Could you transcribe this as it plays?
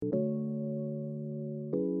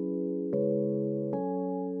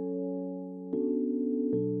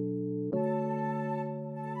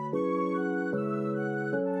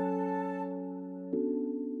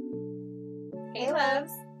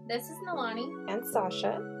This is Nalani. And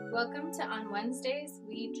Sasha. Welcome to On Wednesdays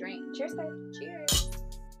We Drink. Cheers, babe. Cheers.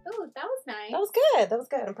 Oh, that was nice. That was good. That was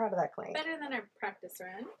good. I'm proud of that clink. Better than our practice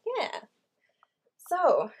run. Yeah.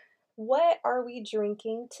 So, what are we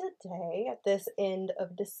drinking today at this end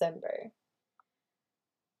of December?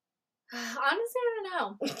 Honestly, I don't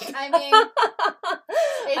know. I mean,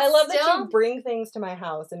 I love that you bring things to my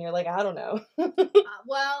house and you're like, I don't know.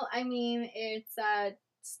 Well, I mean, it's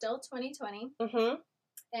still 2020. Mm-hmm.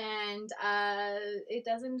 And it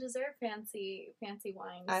doesn't deserve fancy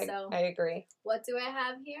wine. I agree. What do I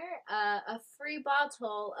have here? A free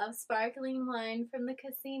bottle of sparkling wine from the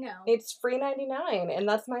casino. It's free $99, and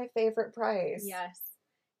that's my favorite price. Yes.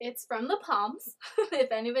 It's from the Palms,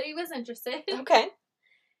 if anybody was interested. Okay.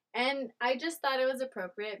 And I just thought it was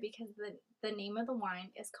appropriate because the name of the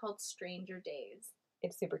wine is called Stranger Days.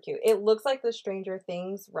 It's super cute. It looks like the Stranger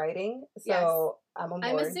Things writing, so yes. I'm on board.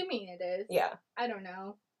 I'm assuming it is. Yeah. I don't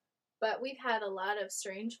know. But we've had a lot of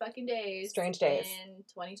strange fucking days. Strange days. In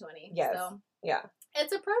 2020. Yes. So yeah.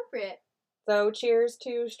 It's appropriate. So cheers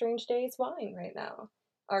to Strange Days wine right now.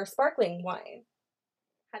 Our sparkling wine.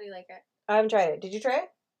 How do you like it? I haven't tried it. Did you try it?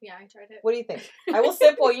 Yeah, I tried it. What do you think? I will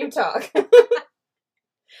sip while you talk.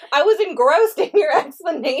 I was engrossed in your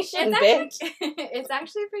explanation, bitch. It's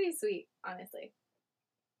actually pretty sweet, honestly.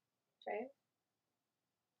 Try it.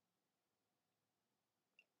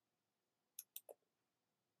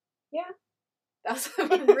 Yeah. That was a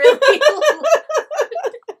really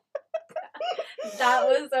that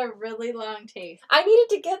was a really long taste. I needed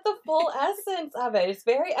to get the full essence of it. It's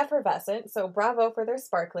very effervescent, so bravo for their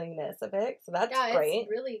sparklingness of it. So that's great. It's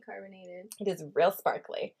really carbonated. It is real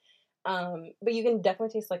sparkly. But you can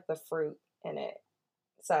definitely taste like the fruit in it.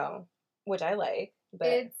 So, which I like. But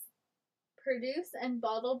it's produced and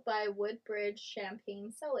bottled by Woodbridge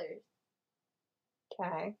Champagne Cellars.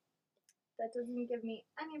 Okay. That doesn't give me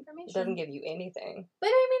any information. It doesn't give you anything. But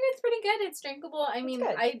I mean, it's pretty good. It's drinkable. I mean,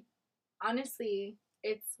 good. Honestly,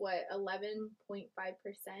 it's what,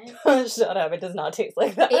 11.5%? Shut up. It does not taste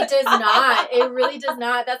like that. It does not. It really does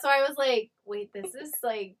not. That's why I was like, wait, this is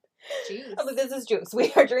like juice. Oh, this is juice.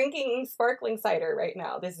 We are drinking sparkling cider right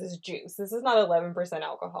now. This is juice. This is not 11%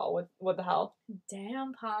 alcohol. What the hell?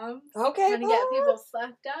 Damn, Palms. Okay, trying to get people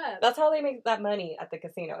fucked up. That's how they make that money at the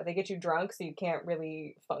casino. They get you drunk so you can't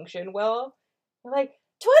really function well. They're like,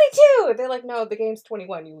 22! They're like, no, the game's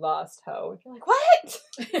 21. You lost, ho. You're like, what?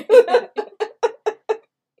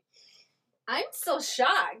 I'm still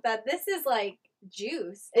shocked that this is like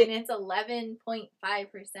juice and it's 11.5%.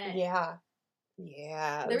 Yeah.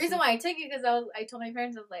 Yeah. The reason why I took it because I told my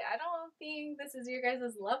parents, I was like, I don't think this is your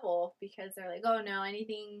guys' level, because they're like, oh no,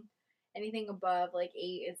 anything above like 8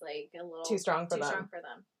 is like a little too strong for them.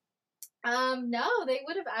 No, they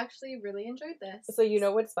would have actually really enjoyed this. So you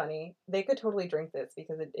know what's funny? They could totally drink this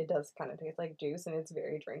because it does kind of taste like juice and it's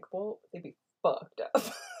very drinkable. They'd be fucked up.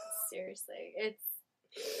 Seriously, it's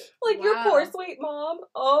like, wow. Your poor sweet mom.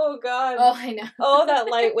 Oh god. Oh, I know. Oh, that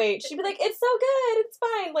lightweight. She'd be like, it's so good, it's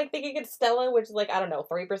fine. Like, they could get Stella, which is like, I don't know,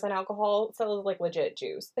 3% alcohol. Stella's like legit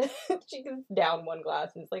juice. She gets down one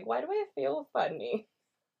glass and it's like, why do I feel funny?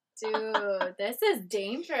 Dude, this is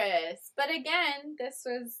dangerous. But again, this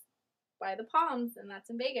was by the Palms, and that's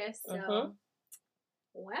in Vegas. So,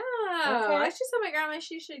 Wow. Okay. I should tell my grandma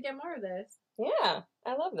she should get more of this. Yeah,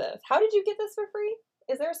 I love this. How did you get this for free?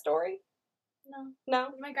 Is there a story?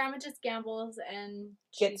 No. My grandma just gambles and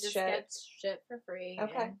Gets she just shit. gets shit for free.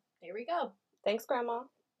 Okay. There we go. Thanks, Grandma.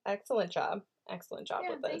 Excellent job. Excellent job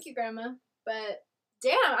with this. Thank you, Grandma. But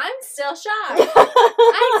damn, I'm still shocked.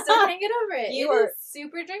 I still can't get over it. It is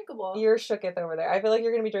super drinkable. You're shooketh over there. I feel like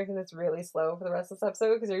you're going to be drinking this really slow for the rest of this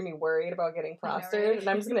episode because you're going to be worried about getting plastered. Right? And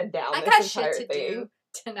I'm just going to down this entire thing. Do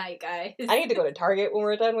tonight, guys. I need to go to Target when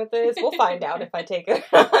we're done with this. We'll find out if I take it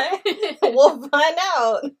or not. We'll find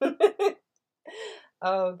out.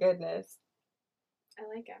 Oh, goodness. I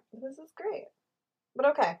like it. This is great. But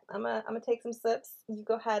okay, I'm gonna take some sips. You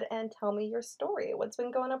go ahead and tell me your story. What's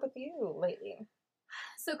been going up with you lately?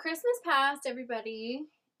 So Christmas passed, everybody.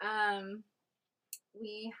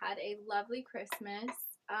 We had a lovely Christmas.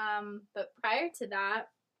 But prior to that,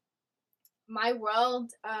 my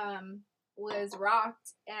world was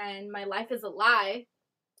rocked and my life is a lie.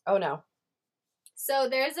 Oh no. So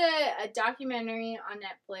there's a documentary on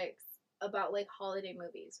Netflix about like holiday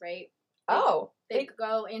movies, right? They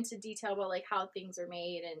go into detail about like how things are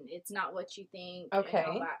made and it's not what you think. Okay. And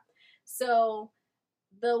all that. So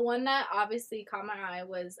the one that obviously caught my eye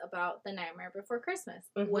was about The Nightmare Before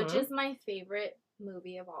Christmas, which is my favorite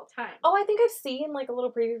movie of all time. Oh, I think I've seen like a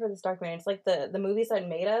little preview for this documentary. It's like the movies that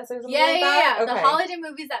made us or something like that? Yeah. Okay. The holiday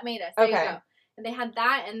movies that made us. There you go. And they had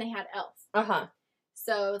that and they had Elf. Uh-huh.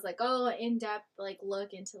 So it was like, oh, in-depth, like,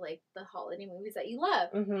 look into, like, the holiday movies that you love.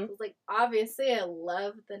 Mm-hmm. So it was like, obviously, I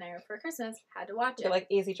love The Night Before Christmas. Had to watch it. You're like,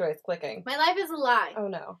 easy choice, clicking. My life is a lie. Oh,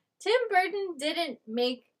 no. Tim Burton didn't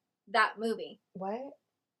make that movie. What?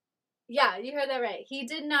 Yeah, you heard that right. He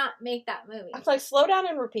did not make that movie. I was like, slow down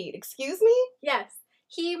and repeat. Excuse me? Yes.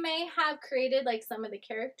 He may have created, like, some of the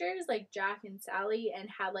characters, like Jack and Sally, and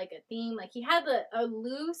had, like, a theme. Like, he had a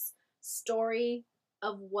loose story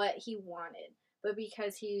of what he wanted. But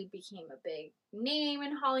because he became a big name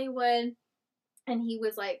in Hollywood, and he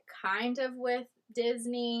was, like, kind of with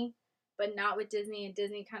Disney, but not with Disney, and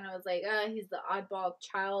Disney kind of was like, he's the oddball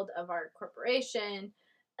child of our corporation.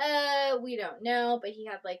 We don't know, but he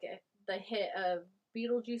had, like, the hit of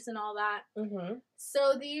Beetlejuice and all that. Mm-hmm.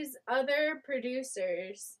 So these other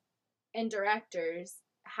producers and directors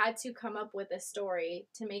had to come up with a story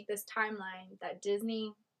to make this timeline that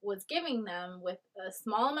Disney was giving them with a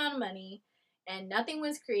small amount of money, and nothing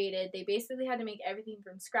was created. They basically had to make everything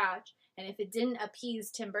from scratch. And if it didn't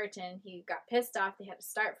appease Tim Burton, he got pissed off. They had to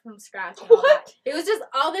start from scratch and all that. It was just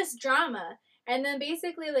all this drama. And then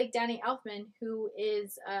basically, like, Danny Elfman, who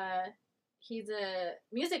is, he's a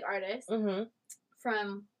music artist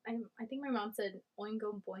from, I think my mom said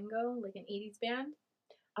Oingo Boingo, like an 80s band.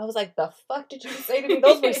 I was like, the fuck did you say to me?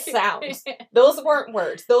 Those were sounds. Those weren't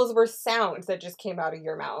words. Those were sounds that just came out of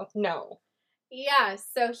your mouth. No. Yeah,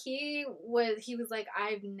 so he was like,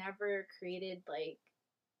 I've never created, like,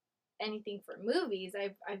 anything for movies.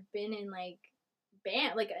 I've been in, like,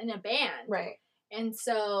 band, like, in a band. Right. And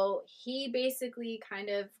so he basically kind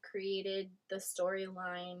of created the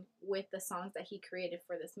storyline with the songs that he created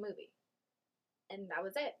for this movie. And that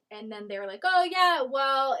was it. And then they were like, oh, yeah,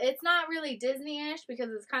 well, it's not really Disney-ish because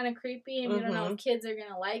it's kind of creepy and we don't know if kids are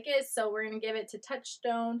going to like it. So we're going to give it to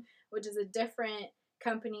Touchstone, which is a different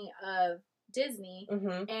company of Disney.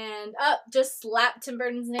 And just slap Tim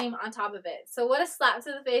Burton's name on top of it. So what a slap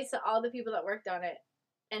to the face to all the people that worked on it.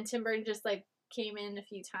 And Tim Burton just, like, came in a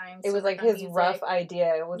few times. It was like his rough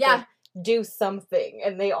idea. It was like, do something.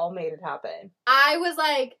 And they all made it happen. I was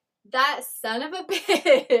like, that son of a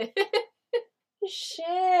bitch. Shit.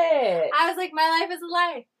 I was like, my life is a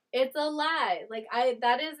lie. It's a lie. Like,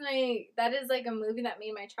 that is like a movie that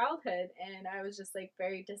made my childhood, and I was just, like,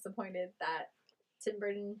 very disappointed that Tim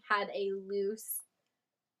Burton had a loose,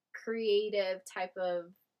 creative type of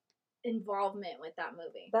involvement with that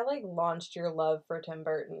movie. That, like, launched your love for Tim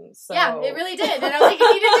Burton. So. Yeah, it really did. And I was like,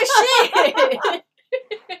 you need to do shit.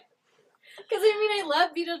 Because, I mean, I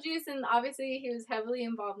love Beetlejuice, and obviously he was heavily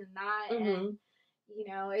involved in that, and, you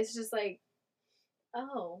know, it's just like,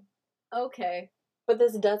 oh, okay. But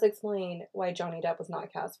this does explain why Johnny Depp was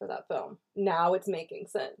not cast for that film. Now it's making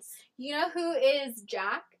sense. You know who is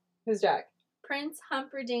Jack? Who's Jack? Prince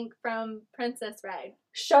Humperdinck from Princess Bride.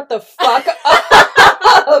 Shut the fuck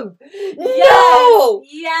up! No!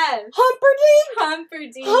 Yes! Humperdinck?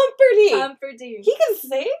 Humperdinck! He can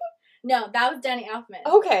sing? No, that was Danny Elfman.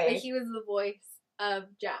 Okay. But he was the voice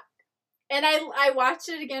of Jack. And I watched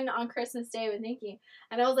it again on Christmas Day with Nikki,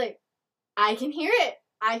 and I was like, I can hear it.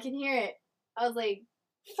 I was like,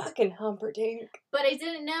 fucking Humperdinck. But I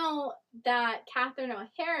didn't know that Catherine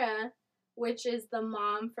O'Hara, which is the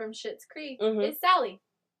mom from Schitt's Creek, is Sally.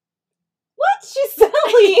 What? She's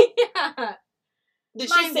Sally? Yeah. Did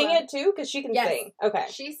she sing it too? Because she can sing. Okay.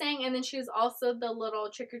 She sang, and then she was also the little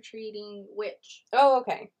trick-or-treating witch. Oh,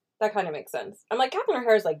 okay. That kind of makes sense. I'm like, Catherine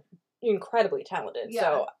O'Hara is, like, incredibly talented,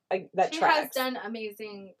 so that tracks. She has done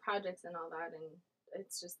amazing projects and all that, and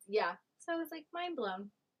it's just, So I was, like, mind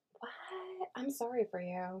blown. What? I'm sorry for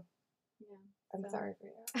you. Yeah. I'm sorry for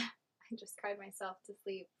you. I just cried myself to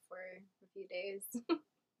sleep for a few days.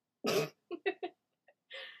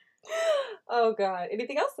 Oh, God.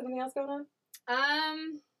 Anything else? Anything else going on?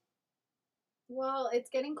 Well, it's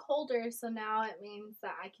getting colder, so now it means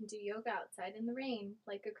that I can do yoga outside in the rain,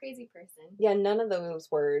 like a crazy person. Yeah, none of those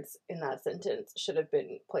words in that sentence should have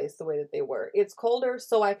been placed the way that they were. It's colder,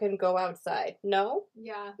 so I can go outside. No?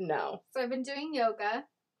 Yeah. No. So I've been doing yoga.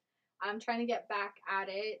 I'm trying to get back at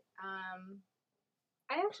it.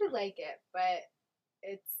 I actually like it, but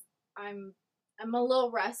I'm a little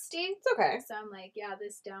rusty. It's okay. So I'm like, yeah,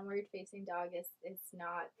 this downward facing dog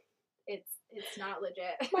it's not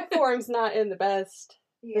legit. My form's not in the best.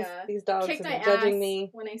 Yeah. These dogs kicked have been judging me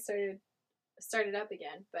when I started up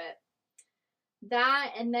again, but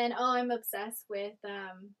that, and then I'm obsessed with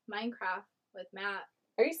Minecraft with Matt.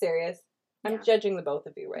 Are you serious? I'm judging the both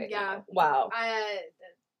of you right now. Wow.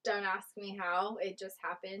 Don't ask me how. It just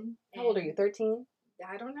happened. How old are you? 13?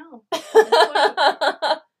 I don't know.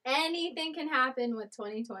 Anything can happen with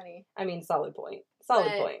 2020. I mean, solid point.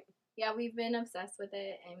 Solid point. Yeah, we've been obsessed with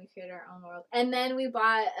it, and we created our own world. And then we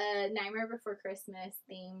bought a Nightmare Before Christmas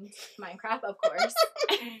themed Minecraft, of course.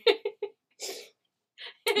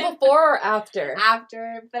 Before or after?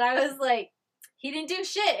 After, but I was like, he didn't do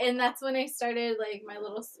shit, and that's when I started like my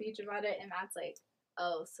little speech about it, and Matt's like,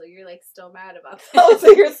 oh, so you're like still mad about this? Oh,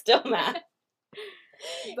 so you're still mad.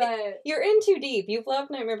 But you're in too deep. You've loved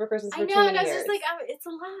Nightmare Before Christmas for too many years. And I was just like, it's a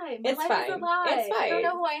lie. My It's life fine. is a lie. It's fine. I don't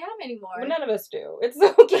know who I am anymore. Well, none of us do. It's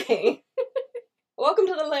okay. Welcome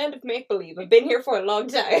to the land of make-believe. I've been here for a long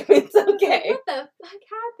time. It's okay. What the fuck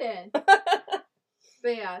happened?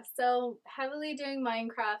 But yeah, so heavily doing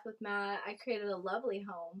Minecraft with Matt. I created a lovely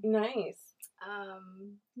home. Nice.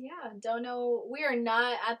 Yeah, don't know. We are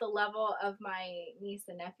not at the level of my niece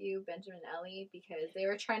and nephew, Benjamin and Ellie, because they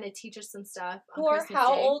were trying to teach us some stuff on Who are Christmas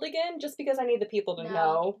how Day. old again? Just because I need the people to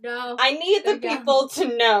know. No. I need the They're people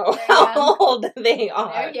to know They're how young. old they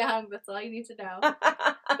are. They're young. That's all you need to know.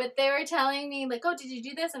 But they were telling me, like, oh, did you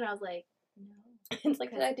do this? And I was like, no. It's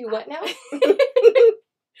like, did I do what now?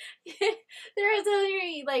 There was telling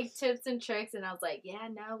me, like, tips and tricks, and I was like, yeah,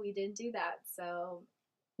 no, we didn't do that. So,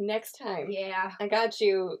 Next time. yeah. I got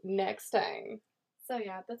you next time. So,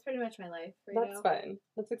 yeah, that's pretty much my life right That's now. fun.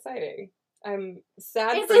 That's exciting. I'm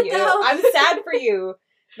sad Is for it you. though? I'm sad for you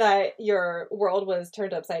that your world was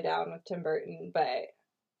turned upside down with Tim Burton, but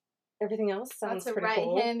everything else sounds About to pretty write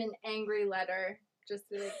cool. him an angry letter. Just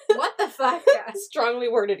be like, what the fuck? Strongly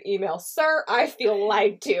worded email. Sir, I feel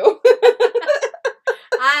lied to.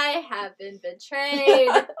 I have been betrayed.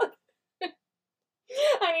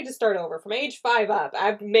 I need to start over from age 5 up.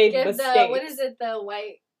 I've made Give mistakes. what is it, the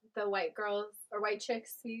white girls or white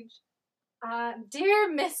chicks speech? Dear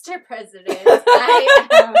Mr. President, I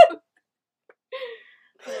am.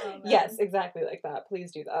 Oh, yes, exactly like that.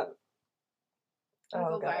 Please do that.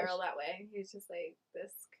 I'll go gosh. viral that way. He's just like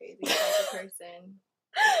this crazy type of person.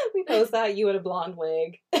 We post that, you in a blonde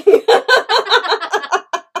wig.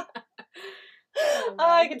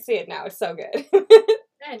 I can see it now. It's so good.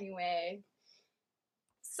 Anyway.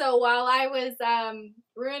 So while I was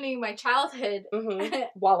ruining my childhood,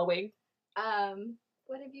 Wallowing.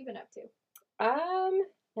 what have you been up to?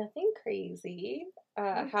 Nothing crazy.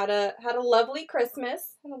 Had a lovely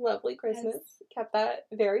Christmas. Yes. Kept that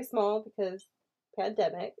very small because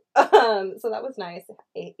pandemic. So that was nice.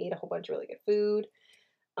 Ate a whole bunch of really good food.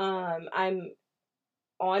 I'm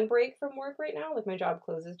on break from work right now. Like my job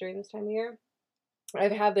closes during this time of year. I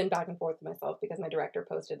have been back and forth with myself because my director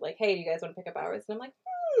posted like, "Hey, do you guys want to pick up hours?" And I'm like,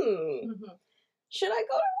 should I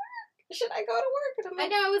go to work? Should I go to work? And I'm like, I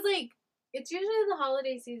know. I was like, it's usually the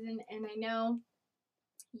holiday season, and I know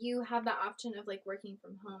you have the option of like working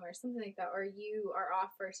from home or something like that, or you are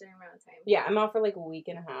off for a certain amount of time. Yeah, I'm off for like a week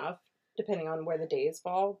and a half, depending on where the days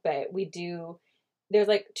fall. But we do. There's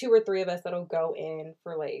like 2 or 3 of us that'll go in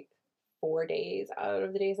for like 4 days out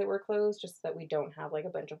of the days that we're closed, just so that we don't have like a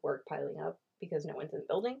bunch of work piling up because no one's in the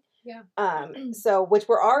building. Yeah. So, which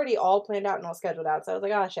we're already all planned out and all scheduled out. So I was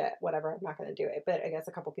like, oh shit, whatever, I'm not going to do it. But I guess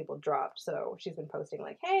a couple people dropped. So she's been posting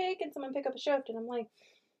like, hey, can someone pick up a shift? And I'm like,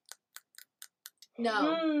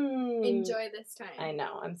 no. Enjoy this time. I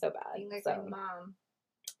know, I'm so bad. Being like so. my mom.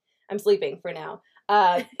 I'm sleeping for now.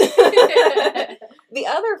 The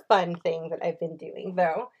other fun thing that I've been doing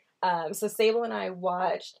though, so Sable and I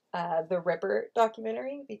watched the Ripper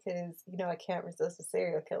documentary because, you know, I can't resist a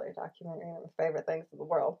serial killer documentary. One of my favorite things in the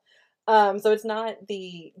world. So it's not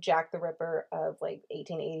the Jack the Ripper of like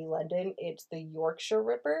 1880 London. It's the Yorkshire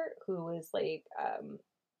Ripper, who is like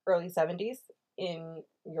early 70s in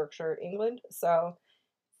Yorkshire, England. So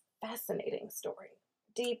fascinating story.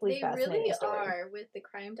 Deeply fascinating really story. are with the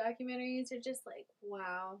crime documentaries. You're just like,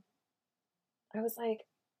 wow. I was like,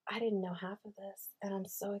 I didn't know half of this, and I'm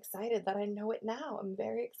so excited that I know it now. I'm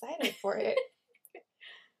very excited for it.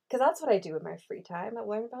 Because that's what I do in my free time. I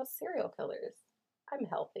learn about serial killers. I'm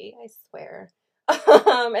healthy, I swear.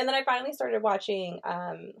 And then I finally started watching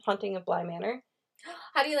Haunting of Bly Manor.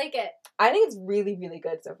 How do you like it? I think it's really, really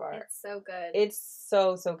good so far. It's so good. It's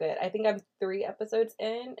so, so good. I think I'm 3 episodes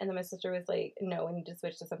in, and then my sister was like, no, we need to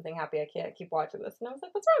switch to something happy. I can't keep watching this. And I was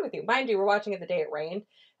like, what's wrong with you? Mind you, we're watching it the day it rained.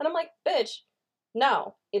 And I'm like, bitch,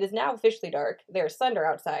 no, it is now officially dark. There's thunder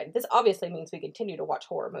outside. This obviously means we continue to watch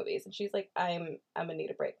horror movies. And she's like, I'm gonna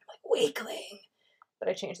need a break. I'm like, weakling. But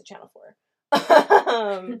I changed the channel for her.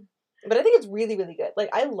 But I think it's really, really good. Like,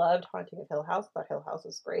 I loved Haunting of Hill House. I thought Hill House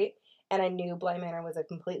was great. And I knew Bly Manor was a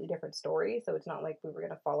completely different story, so it's not like we were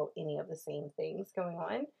going to follow any of the same things going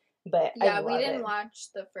on. But yeah, we didn't watch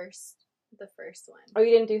the first one. Oh,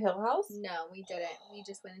 you didn't do Hill House? No, we didn't. We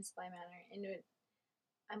just went into Bly Manor, and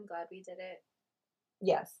I'm glad we did it.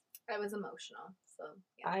 Yes. I was emotional, so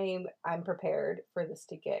yeah. I'm prepared for this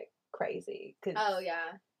to get crazy. Oh,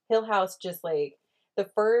 yeah. Hill House just, like, the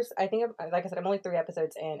first, I think, like I said, I'm only 3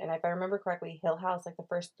 episodes in, and if I remember correctly, Hill House, like, the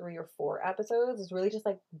first 3 or 4 episodes is really just,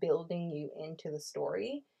 like, building you into the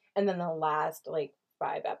story, and then the last, like,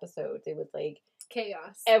 5 episodes, it was, like,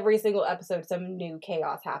 chaos. Every single episode, some new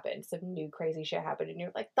chaos happened, some new crazy shit happened, and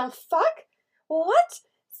you're like, the fuck? What?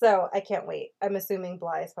 So, I can't wait. I'm assuming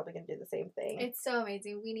Bly is probably going to do the same thing. It's so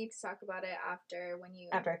amazing. We need to talk about it after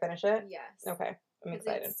I finish it? Yes. Okay. I'm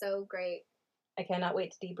excited. It's so great. I cannot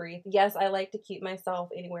wait to debrief. Yes, I like to keep myself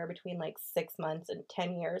anywhere between like 6 months and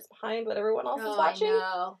 10 years behind what everyone else is watching. I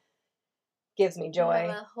know. Gives me joy. You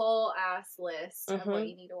have a whole ass list of what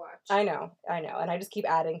you need to watch. I know. And I just keep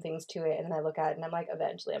adding things to it, and then I look at it, and I'm like,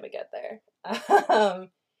 eventually I'm going to get there.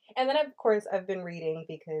 And then, of course, I've been reading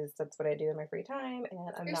because that's what I do in my free time,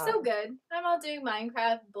 and You're so good. I'm all doing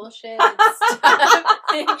Minecraft bullshit stuff,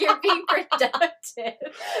 and you're being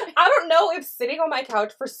productive. I don't know if sitting on my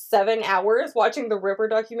couch for 7 hours watching the Ripper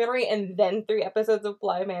documentary and then 3 episodes of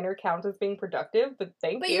Bly Manor counts as being productive, but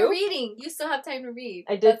thank you. But you're reading. You still have time to read.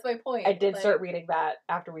 I did. That's my point. I did start reading that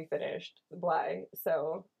after we finished Bly,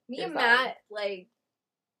 so... Me and Matt,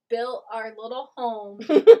 built our little home.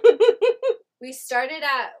 We started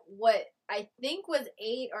at what I think was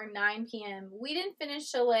 8 or 9 p.m. We didn't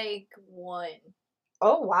finish till 1.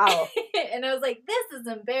 Oh, wow. And I was like, this is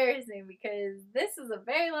embarrassing because this is a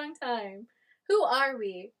very long time. Who are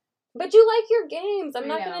we? But you like your games. I'm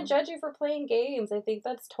not going to judge you for playing games. I think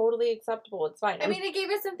that's totally acceptable. It's fine. I mean, it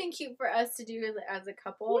gave us something cute for us to do as a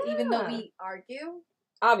couple, even though we argue.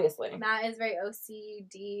 Obviously. Matt is very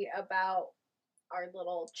OCD about our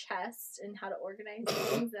little chest and how to organize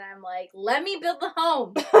things, and I'm like, let me build the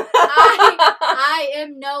home. I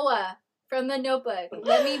am Noah from The Notebook.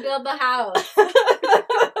 Let me build the house.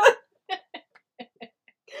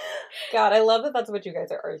 God, I love that that's what you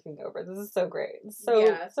guys are arguing over. This is so great.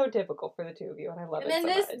 So typical for the two of you, and I love it so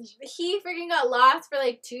much. He freaking got lost for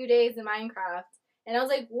 2 days in Minecraft. And I was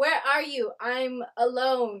like, where are you? I'm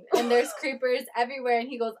alone. And there's creepers everywhere. And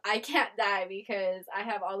he goes, I can't die because I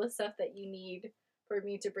have all the stuff that you need for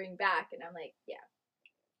me to bring back. And I'm like, yeah.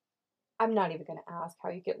 I'm not even going to ask how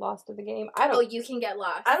you get lost in the game. You can get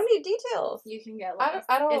lost. I don't need details. You can get lost.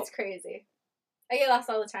 I don't. It's crazy. I get lost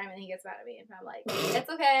all the time and he gets mad at me. And I'm like, it's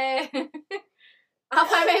okay. I'll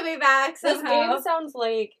find my way back somehow. This game sounds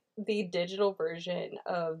like the digital version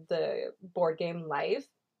of the board game Life.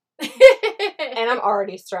 And I'm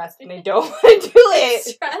already stressed and I don't want to do it.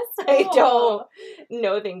 Stressful. I don't.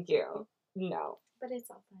 No, thank you. No. But it's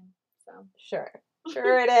all fun. So.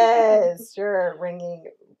 Sure it is. Sure, ringing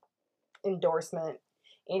endorsement.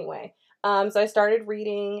 Anyway, so I started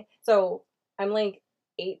reading. So I'm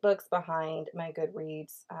 8 books behind my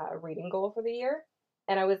Goodreads reading goal for the year.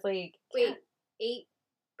 And I was like... Wait, 8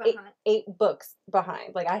 behind? 8 books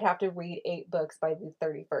behind. I'd have to read 8 books by the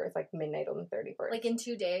 31st, midnight on the 31st. In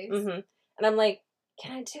 2 days? Mm-hmm. And I'm like,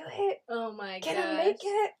 can I do it? Oh my god. Can I make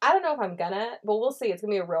it? I don't know if I'm gonna, but we'll see. It's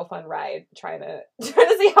gonna be a real fun ride trying to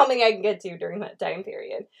see how many I can get to during that time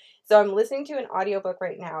period. So I'm listening to an audiobook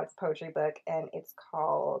right now. It's a poetry book, and it's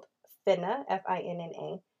called Finna,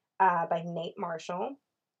 F-I-N-N-A, by Nate Marshall.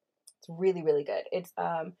 It's really, really good. It's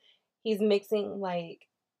he's mixing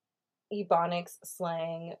Ebonics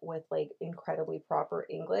slang with incredibly proper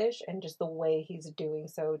English, and just the way he's doing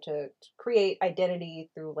so to create identity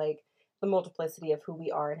through the multiplicity of who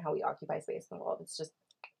we are and how we occupy space in the world. It's just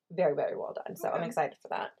very, very well done. So I'm excited for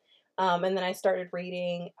that. And then I started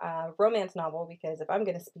reading a romance novel because if I'm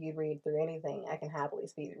going to speed read through anything, I can happily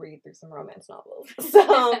speed read through some romance novels.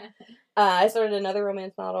 So I started another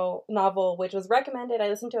romance novel, which was recommended. I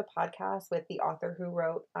listened to a podcast with the author who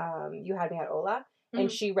wrote You Had Me at Ola,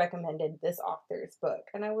 and she recommended this author's book.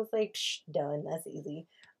 And I was like, done. That's easy.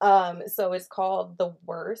 So it's called The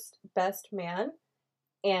Worst Best Man.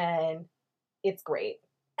 And it's great.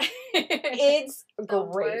 It's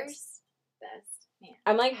great. Worst best man.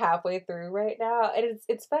 I'm halfway through right now, and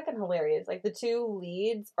it's fucking hilarious. The 2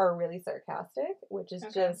 leads are really sarcastic, which is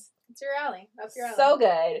just... It's your alley. That's your alley. So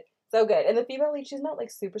good. So good. And the female lead, she's not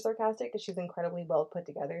super sarcastic because she's incredibly well put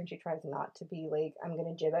together, and she tries not to be I'm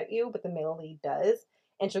gonna jib at you, but the male lead does.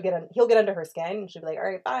 And he'll get under her skin, and she'll be like, all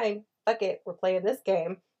right, fine, fuck it, we're playing this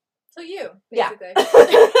game. So you, basically.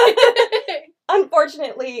 Yeah.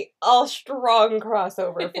 Unfortunately, a strong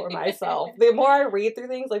crossover for myself. The more I read through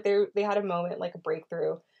things, they had a moment, a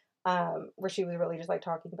breakthrough, where she was really just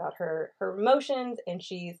talking about her emotions, and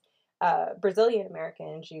she's Brazilian American,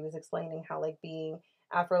 and she was explaining how being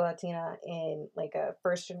Afro-Latina in a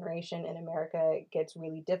first generation in America gets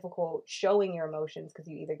really difficult showing your emotions because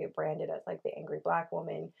you either get branded as the angry Black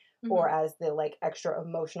woman or as the extra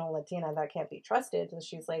emotional Latina that can't be trusted. So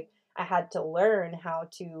she's like, I had to learn how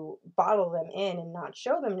to bottle them in and not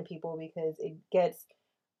show them to people because it gets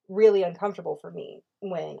really uncomfortable for me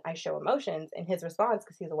when I show emotions. And his response,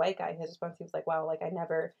 because he's a white guy, his response, he was like, wow, like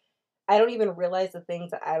I don't even realize the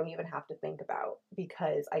things that I don't even have to think about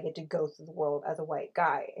because I get to go through the world as a white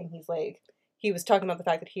guy. And he's like, he was talking about the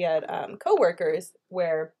fact that he had coworkers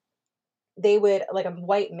where they would, like, a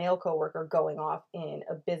white male coworker going off in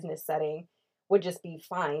a business setting would just be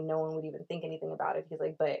fine. No one would even think anything about it. He's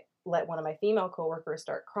like, but let one of my female coworkers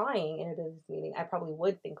start crying in a business meeting, I probably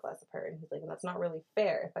would think less of her. And he's like, and that's not really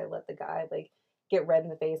fair if I let the guy like get red in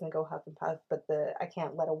the face and go huff and puff, but I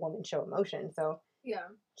can't let a woman show emotion. So Yeah.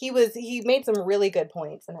 he made some really good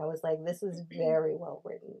points, and I was like, this is very well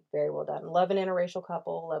written, very well done. Love an interracial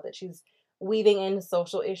couple. Love that she's weaving in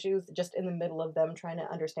social issues just in the middle of them trying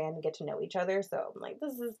to understand and get to know each other. So I'm like,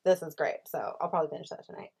 this is great. So I'll probably finish that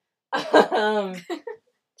tonight.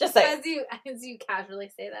 Just saying. As you casually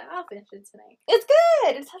say that, I'll finish it tonight. It's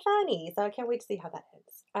good. It's funny. So I can't wait to see how that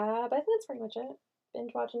ends. But I think that's pretty much it.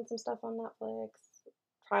 Binge watching some stuff on Netflix.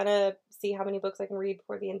 Trying to see how many books I can read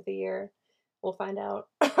before the end of the year. We'll find out.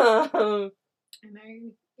 I know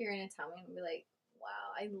you're gonna tell me and be like,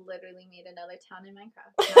 wow, I literally made another town in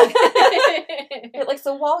Minecraft. You're like,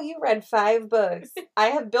 so while you read 5 books, I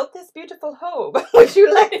have built this beautiful home. Would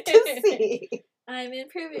you like to see? I'm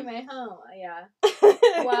improving my home. Yeah.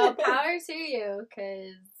 Well, power to you,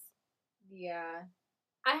 because, yeah.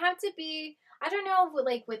 I have to be, I don't know,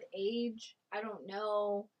 like, with age, I don't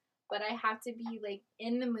know, but I have to be, like,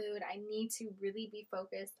 in the mood. I need to really be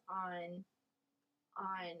focused on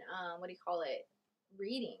what do you call it,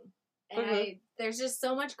 reading. And there's just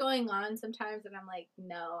so much going on sometimes that I'm like,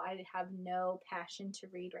 no, I have no passion to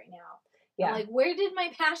read right now. Yeah. I'm like, where did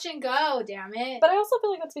my passion go, damn it? But I also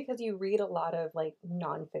feel like that's because you read a lot of, like,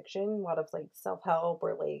 nonfiction, a lot of, like, self-help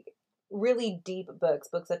or, like, really deep books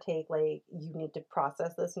that take, like, you need to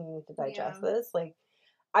process this and you need to digest this. Like,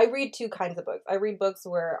 I read 2 kinds of books. I read books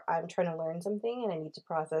where I'm trying to learn something and I need to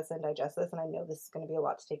process and digest this, and I know this is going to be a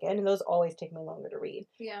lot to take in, and those always take me longer to read.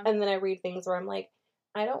 Yeah. And then I read things where I'm like,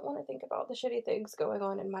 I don't want to think about the shitty things going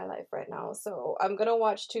on in my life right now, so I'm going to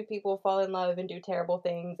watch 2 people fall in love and do terrible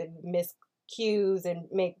things and miss cues and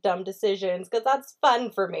make dumb decisions, because that's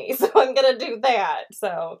fun for me, so I'm going to do that.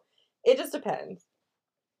 So it just depends.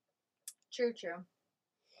 True.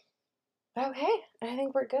 Okay, I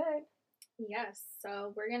think we're good. Yes,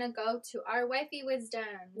 so we're going to go to our wifey wisdoms.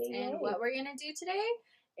 Yay. And what we're going to do today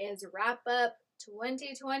is wrap up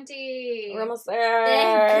 2020. We're almost there.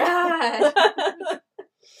 Thank God.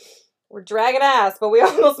 We're dragging ass, but we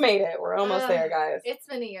almost made it. We're almost there, guys. It's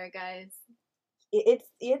been a year, guys.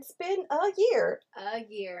 It's been a year. A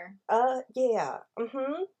year. Yeah.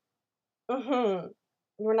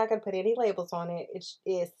 We're not gonna put any labels on it. It's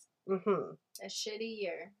a shitty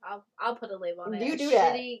year. I'll put a label on it. You do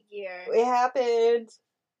that. Shitty year. It happened.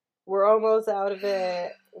 We're almost out of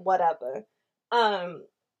it. Whatever. But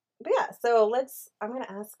yeah, so I'm gonna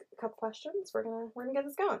ask a couple questions. We're gonna get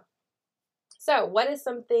this going. So, what is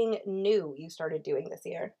something new you started doing this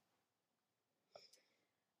year?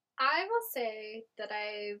 I will say that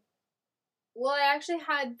I actually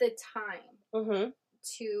had the time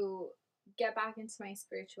to get back into my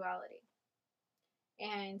spirituality.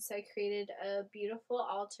 And so I created a beautiful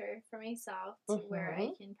altar for myself to where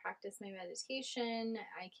I can practice my meditation.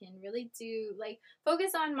 I can really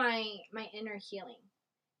focus on my inner healing.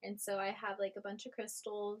 And so I have like a bunch of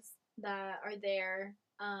crystals that are there.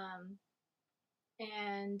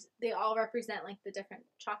 And they all represent like the different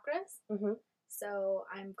chakras. So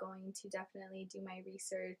I'm going to definitely do my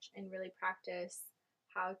research and really practice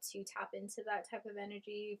how to tap into that type of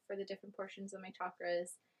energy for the different portions of my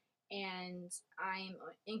chakras. And I'm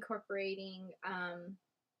incorporating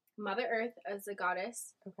Mother Earth as a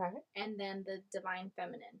goddess. Okay. And then the Divine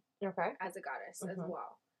Feminine. Okay. As a goddess as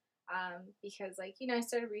well. Because I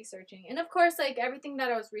started researching. And of course, like everything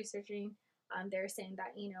that I was researching, they were saying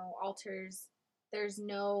that, altars, there's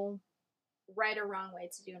no right or wrong way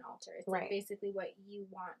to do an altar. It's like basically what you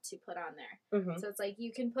want to put on there. So it's like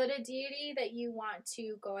you can put a deity that you want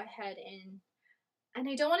to go ahead and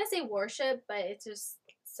I don't want to say worship, but it's just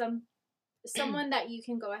someone that you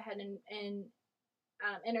can go ahead and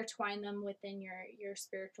intertwine them within your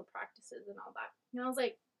spiritual practices and all that. And I was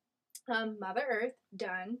like, Mother Earth,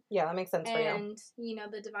 done. Yeah, that makes sense for you. And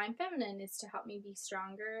the Divine Feminine is to help me be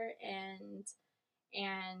stronger and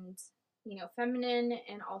feminine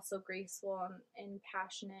and also graceful and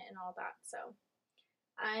passionate and all that. So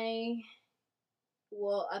I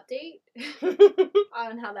will update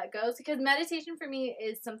on how that goes, because meditation for me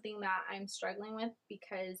is something that I'm struggling with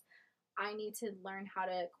because I need to learn how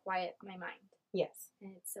to quiet my mind. Yes.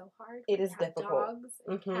 And it's so hard. It when is you have difficult. dogs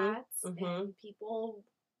and cats and people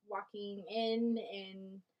walking in,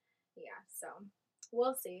 and yeah, so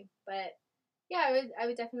we'll see. But yeah, I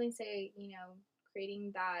would definitely say,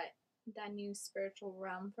 creating that new spiritual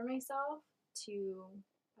realm for myself to,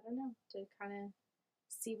 I don't know, to kind of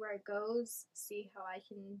see where it goes, see how I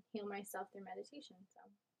can heal myself through meditation. So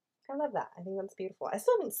I love that. I think that's beautiful. I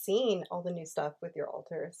still haven't seen all the new stuff with your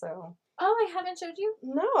altar, so. oh, I haven't showed you.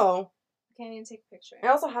 No. Okay, I need to take a picture. I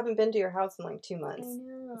also haven't been to your house in like 2 I months.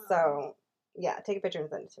 know. So, yeah, take a picture and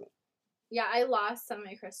send it to me. Yeah, I lost some of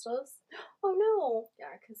my crystals. Oh no.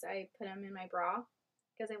 Yeah, because I put them in my bra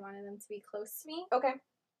because I wanted them to be close to me Okay.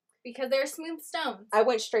 because they're smooth stones. I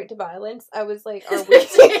went straight to violence. I was like, are we?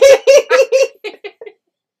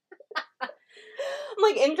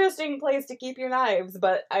 I'm like, interesting place to keep your knives,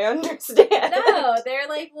 but I understand. No, they're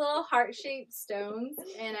like little heart-shaped stones,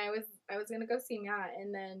 and I was gonna go see Matt,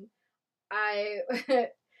 and then I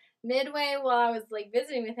midway while I was like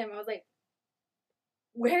visiting with him, I was like,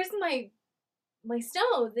 "Where's my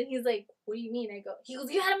stones?" And he's like, "What do you mean?" He goes,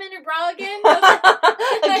 "You had them in your bra again?"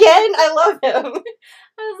 Again, I love him.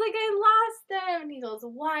 I was like, "I lost them." And he goes,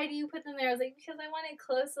 "Why do you put them there?" I was like, "Because I want it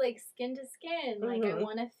close, like skin to skin. Like I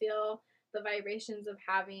want to feel the vibrations of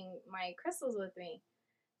having my crystals with me."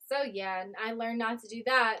 So yeah, I learned not to do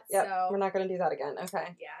that. Yep, so we're not gonna do that again.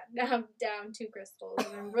 Okay. yeah, now I'm down 2 crystals,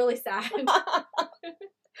 and I'm really sad.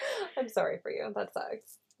 I'm sorry for you. That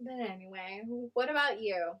sucks. But anyway, what about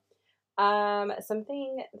you?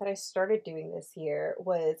 Something that I started doing this year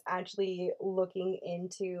was actually looking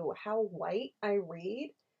into how white I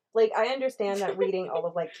read. Like, I understand that reading all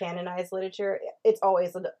of like canonized literature, it's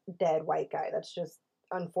always a dead white guy. That's just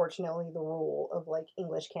unfortunately the rule of like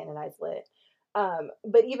English canonized lit.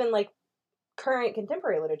 But even like current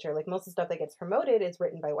contemporary literature, like most of the stuff that gets promoted is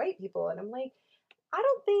written by white people, and I'm like, I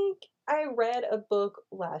don't think I read a book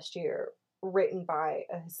last year written by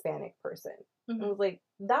a Hispanic person. I was like,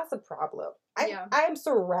 that's a problem. I'm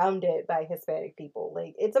surrounded by Hispanic people.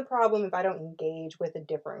 Like, it's a problem if I don't engage with a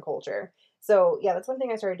different culture. So, yeah, that's one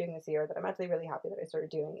thing I started doing this year that I'm actually really happy that I started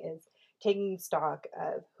doing is taking stock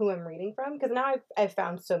of who I'm reading from. Because now I've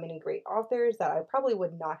found so many great authors that I probably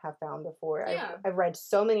would not have found before. Yeah. I've read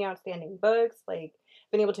so many outstanding books, like,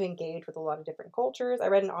 been able to engage with a lot of different cultures. I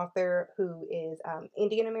read an author who is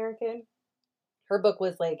Indian American. Her book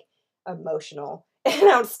was like emotional and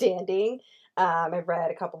outstanding. I've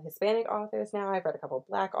read a couple Hispanic authors now. I've read a couple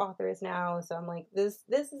Black authors now. So I'm like, this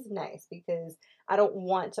is nice because I don't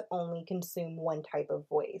want to only consume one type of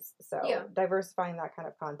voice. So diversifying that kind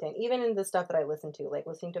of content, even in the stuff that I listen to, like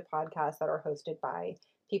listening to podcasts that are hosted by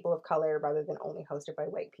people of color rather than only hosted by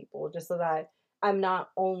white people, just so that I'm not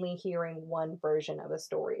only hearing one version of a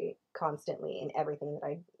story constantly in everything that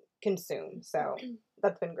I consume. So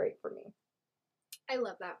that's been great for me. I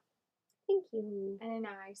love that. Thank you. I don't know.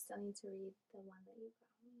 I still need to read the one that you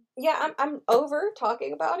got me. Yeah, I'm over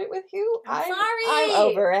talking about it with you. I'm sorry. I'm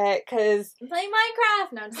over it because I'm playing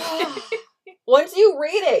Minecraft. No, I'm just once you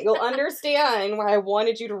read it, you'll understand why I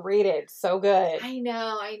wanted you to read it. So good. I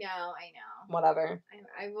know. Whatever.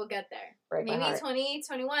 I will get there. Break maybe my heart.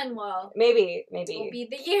 2021 will. Maybe. Will be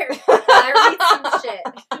the year. I read some shit.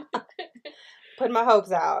 Put my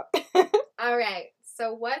hopes out. All right.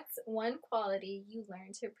 So, what's one quality you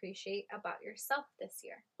learned to appreciate about yourself this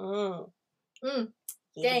year?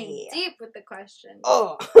 Dang, deep with the question.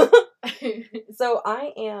 Oh. So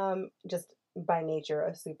I am just by nature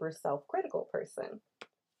a super self-critical person.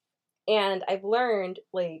 And I've learned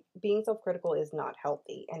like being self-critical is not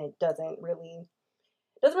healthy, and it doesn't really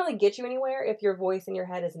get you anywhere if your voice in your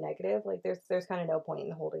head is negative. Like there's kind of no point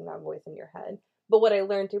in holding that voice in your head. But what I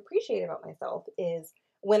learned to appreciate about myself is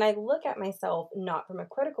when I look at myself not from a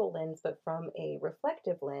critical lens but from a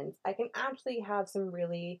reflective lens, I can actually have some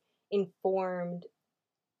really informed,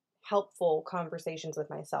 helpful conversations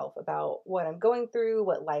with myself about what I'm going through,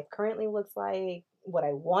 what life currently looks like, what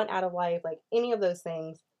I want out of life, like any of those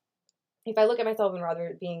things. If I look at myself and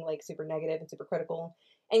rather being like super negative and super critical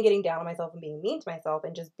and getting down on myself and being mean to myself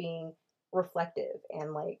and just being reflective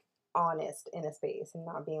and like honest in a space and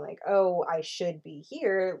not being like, oh, I should be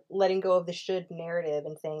here, letting go of the should narrative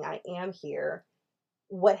and saying, I am here.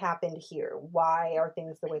 What happened here? Why are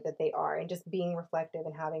things the way that they are? And just being reflective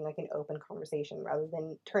and having like an open conversation rather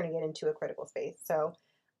than turning it into a critical space. So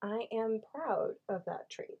I am proud of that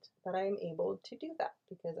trait, that I am able to do that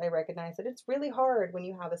because I recognize that it's really hard when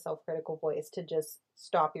you have a self-critical voice to just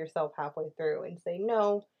stop yourself halfway through and say,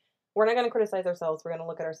 no, we're not going to criticize ourselves. We're going to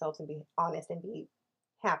look at ourselves and be honest and be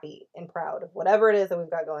happy and proud of whatever it is that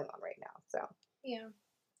we've got going on right now. So yeah,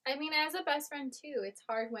 I mean, as a best friend too, it's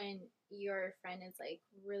hard when your friend is like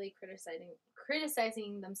really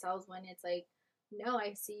criticizing themselves when it's like, no,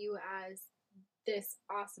 I see you as this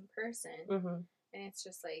awesome person, Mm-hmm. and it's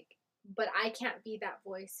just like, but I can't be that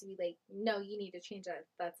voice to be like, no, you need to change that.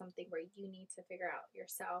 That's something where you need to figure out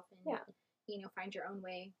yourself and Yeah. find your own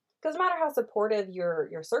way. Because no matter how supportive your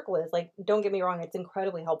circle is, like, don't get me wrong, it's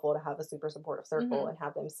incredibly helpful to have a super supportive circle Mm-hmm. and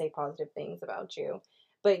have them say positive things about you.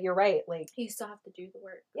 But you're right, like, You still have to do the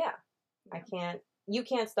work. yeah, I Yeah. can't. You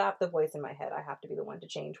can't stop the voice in my head. I have to be the one to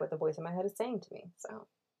change what the voice in my head is saying to me. So,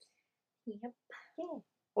 Yep. yeah.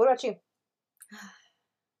 What about you?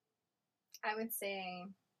 I would say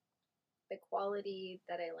the quality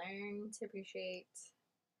that I learned to appreciate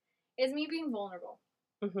is me being vulnerable,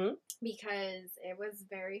 Mm-hmm. because it was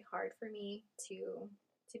very hard for me to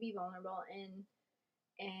be vulnerable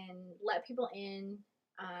and let people in,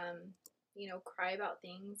 cry about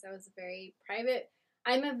things. I was very private.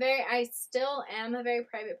 I still am a very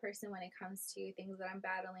private person when it comes to things that I'm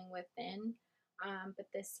battling within. But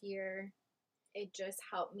this year, it just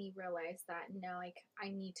helped me realize that no, like I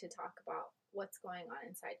need to talk about what's going on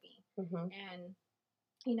inside me, Mm-hmm.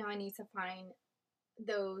 and I need to find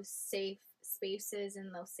those safe spaces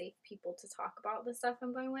and those safe people to talk about the stuff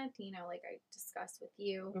I'm going with, like I discussed with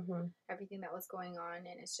you, Mm-hmm. everything that was going on.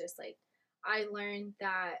 And it's just like I learned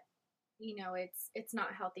that, it's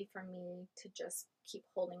not healthy for me to just keep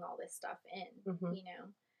holding all this stuff in, Mm-hmm.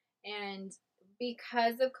 And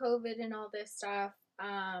because of COVID and all this stuff,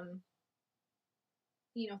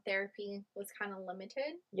 therapy was kind of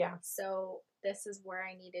limited. Yeah. So this is where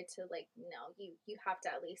I needed to like, no, you have to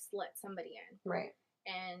at least let somebody in. Right.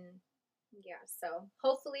 And yeah, so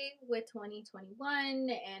hopefully with 2021,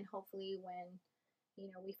 and hopefully when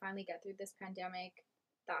we finally get through this pandemic,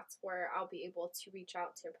 that's where I'll be able to reach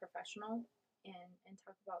out to a professional and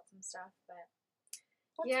talk about some stuff. But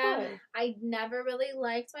That's yeah, good. I never really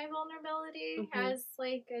liked my vulnerability Mm-hmm. as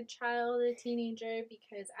like a child, a teenager,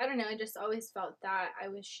 because I don't know, I just always felt that I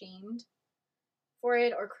was shamed for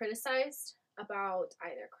it or criticized about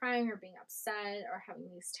either crying or being upset or having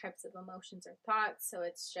these types of emotions or thoughts. So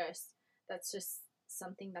that's just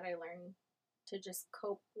something that I learned to just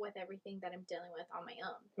cope with everything that I'm dealing with on my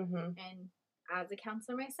own. Mm-hmm. And as a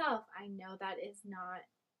counselor myself, I know that is not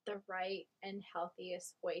the right and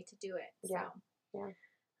healthiest way to do it. So Yeah. Yeah.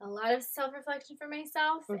 a lot of self-reflection for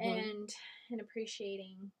myself, Mm-hmm. and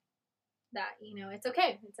appreciating that it's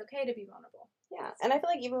okay. It's okay to be vulnerable. Yeah. And I feel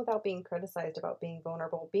like even without being criticized about being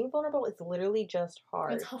vulnerable is literally just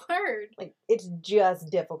It's hard. hard. Like, it's just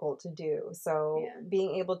difficult to do. So Yeah.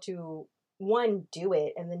 being able to, one, do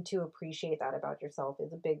it, and then to appreciate that about yourself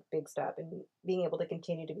is a big, big step. And being able to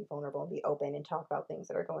continue to be vulnerable and be open and talk about things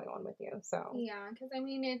that are going on with you. So, Yeah, because I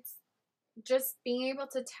mean, it's just being able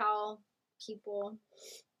to tell people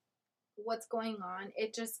what's going on.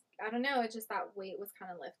 It just, I don't know, it just that weight was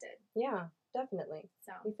kind of lifted. yeah, definitely.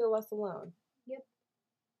 So, You feel less alone. yep.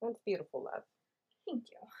 That's beautiful, love. Thank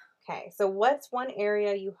you. Okay, so what's one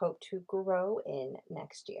area you hope to grow in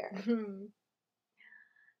next year?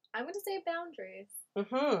 I'm going to say boundaries,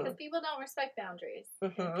 Mm-hmm. because people don't respect boundaries.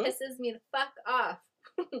 And it Mm-hmm. pisses me the fuck off.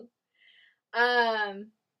 um,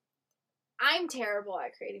 I'm terrible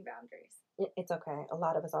at creating boundaries. It's okay. A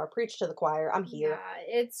lot of us are. Preach to the choir. I'm here.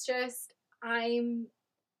 Yeah, it's just I'm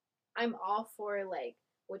all for like,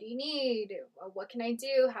 what do you need? What can I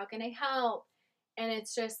do? How can I help? And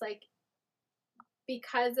it's just like,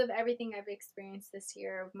 because of everything I've experienced this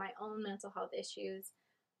year of my own mental health issues,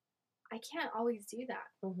 I can't always do that.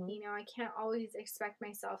 Mm-hmm. I can't always expect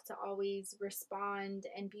myself to always respond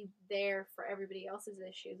and be there for everybody else's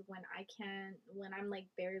issues when I'm like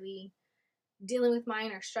barely dealing with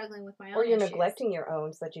mine or struggling with my Or own you're issues. neglecting your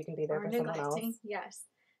own so that you can be there Or for someone else. neglecting, yes.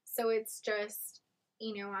 So it's just,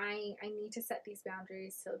 I need to set these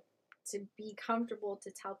boundaries so to be comfortable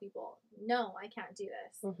to tell people, no, I can't do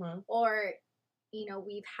this. Mm-hmm. Or,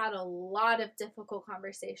 we've had a lot of difficult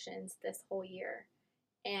conversations this whole year.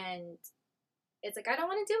 And it's like, I don't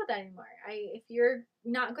want to deal with that anymore. If you're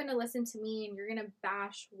not going to listen to me and you're going to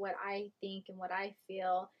bash what I think and what I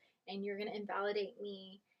feel, and you're going to invalidate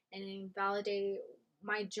me and invalidate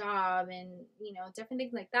my job and different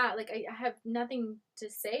things like that, like I have nothing to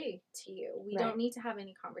say to you. We Right. don't need to have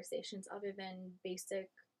any conversations other than basic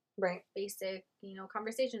Right.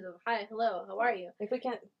 conversations of hi, hello, how are you. If we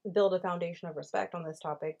can't build a foundation of respect on this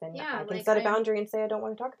topic, then Yeah, I can like set a boundary and say I don't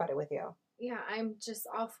want to talk about it with you. Yeah, I'm just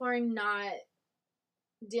all for not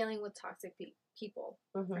dealing with toxic people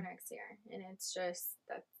Mm-hmm. for next year. And it's just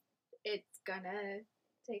that it's gonna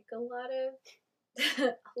take a lot of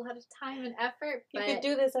a lot of time and effort, You but could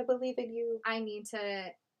do this. I believe in you. I need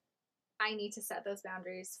to I need to set those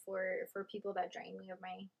boundaries for people that drain me of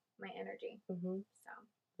my energy. Mm-hmm. So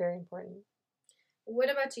very important.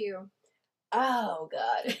 What about you? Oh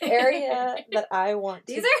God, area that I want.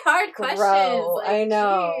 These are hard questions. Like, I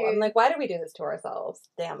know. Geez. I'm like, why did we do this to ourselves?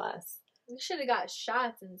 Damn us. We should have got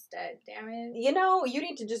shots instead. Damn it. You know, you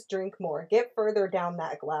need to just drink more. Get further down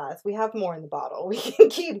that glass. We have more in the bottle. We can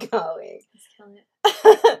keep going. Let's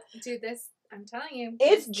kill it. Dude, this, I'm telling you.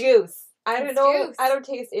 It's juice. I It's don't juice. I don't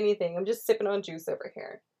taste anything. I'm just sipping on juice over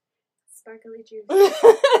here. Sparkly juice.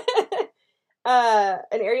 An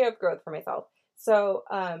area of growth for myself. So,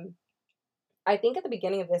 I think at the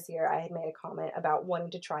beginning of this year, I had made a comment about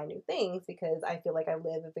wanting to try new things because I feel like I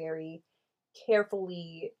live a very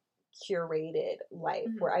carefully curated life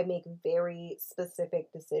where I make very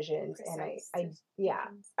specific decisions. Precise and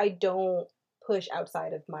I don't push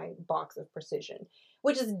outside of my box of precision,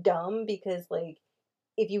 which is dumb because, like,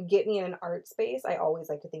 if you get me in an art space, I always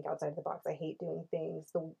like to think outside the box. I hate doing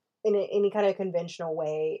things in any kind of conventional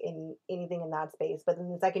way in anything in that space. But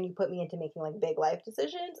then the second you put me into making like big life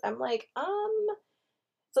decisions, I'm like,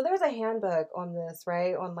 so there's a handbook on this,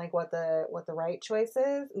 right? On like what the right choice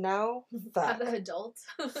is. No, fuck. The adults.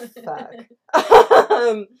 Fuck.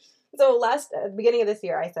 So beginning of this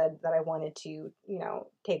year, I said that I wanted to, you know,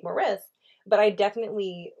 take more risks, but I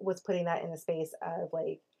definitely was putting that in the space of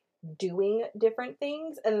like doing different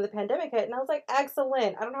things, and then the pandemic hit and I was like,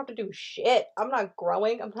 excellent, I don't have to do shit, I'm not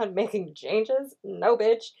growing, I'm not making changes, no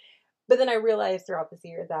bitch. But then I realized throughout this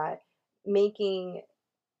year that making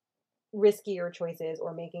riskier choices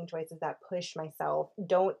or making choices that push myself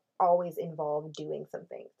don't always involve doing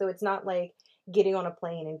something. So it's not like getting on a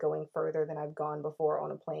plane and going further than I've gone before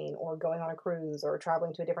on a plane, or going on a cruise, or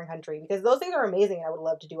traveling to a different country, because those things are amazing and I would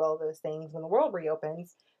love to do all of those things when the world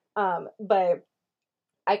reopens. But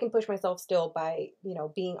I can push myself still by, you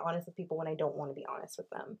know, being honest with people when I don't want to be honest with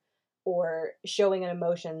them, or showing an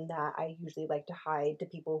emotion that I usually like to hide to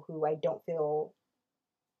people who I don't feel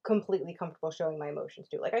completely comfortable showing my emotions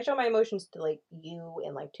to. Like, I show my emotions to like you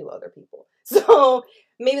and like 2 other people. So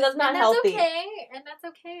maybe that's not healthy. Okay, and that's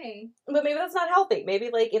okay. But maybe that's not healthy.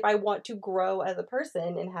 Maybe like if I want to grow as a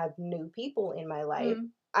person and have new people in my life,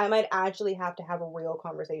 I might actually have to have real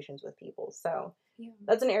conversations with people. So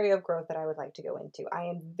that's an area of growth that I would like to go into. I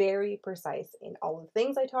am very precise in all of the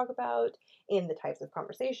things I talk about, in the types of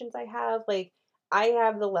conversations I have. Like, I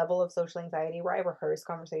have the level of social anxiety where I rehearse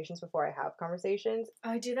conversations before I have conversations.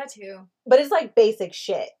 I do that too. But it's like basic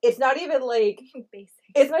shit. It's not even like basic.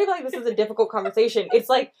 It's not even like this is a difficult conversation. It's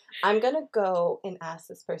like, I'm gonna go and ask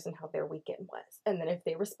this person how their weekend was, and then if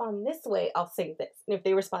they respond this way, I'll say this, and if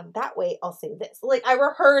they respond that way, I'll say this. Like, I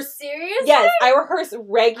rehearse. Seriously? Yes, I rehearse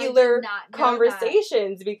regular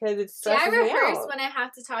conversations because it stresses me out. I rehearse when I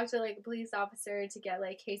have to talk to like a police officer to get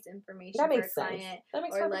like case information for a client, that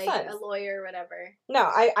makes or like sense. A lawyer or whatever. No,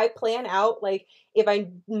 I plan out, like, if I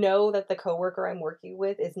know that the coworker I'm working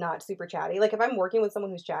with is not super chatty. Like, if I'm working with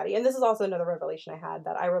someone who's chatty, and this is also another revelation I had,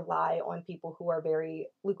 that I rely on people who are very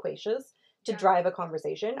loquacious to drive a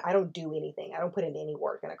conversation. I don't do anything. I don't put in any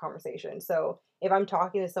work in a conversation. So if I'm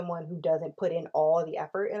talking to someone who doesn't put in all the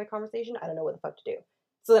effort in a conversation, I don't know what the fuck to do.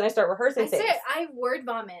 So then I start rehearsing things. I word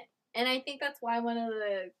vomit. And I think that's why one of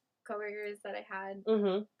the coworkers that I had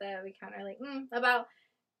that we kind of like about,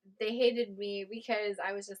 they hated me because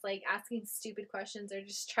I was just like asking stupid questions or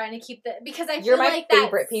just trying to keep because I feel like that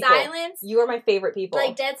silence. You are my favorite people.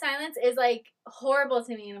 Like, dead silence is like horrible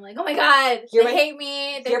to me, and I'm like, oh my god, they hate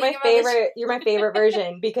me. You're my favorite. You're my favorite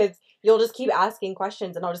version because you'll just keep asking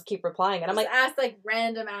questions and I'll just keep replying, and I'm like, ask like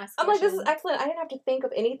random ass. I'm like, this is excellent. I didn't have to think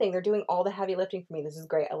of anything. They're doing all the heavy lifting for me. This is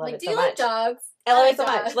great. I love it so much. Do you like dogs? I love it so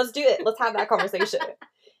much. Let's do it. Let's have that conversation.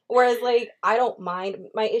 Whereas, like, I don't mind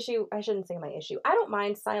my issue. I shouldn't say my issue. I don't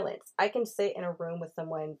mind silence. I can sit in a room with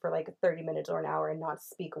someone for like 30 minutes or an hour and not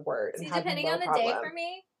speak a word. See, depending on the day for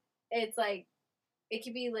me, it's like, it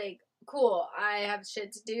could be like, cool, I have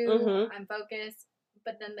shit to do. I'm focused.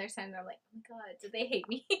 But then there's times I'm like, oh my god, do they hate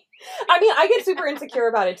me? I mean, I get super insecure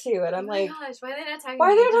about it too, and I'm like, oh my gosh, why are they not talking to me?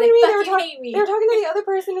 Why are they not talking to me? They're talking to the other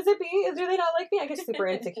person. Is it me? Do they not like me? I get super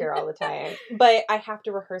insecure all the time. But I have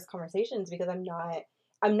to rehearse conversations because I'm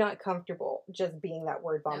not comfortable just being that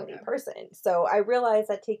word vomiting person. So I realized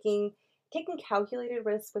that taking calculated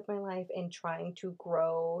risks with my life and trying to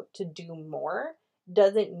grow to do more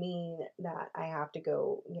doesn't mean that I have to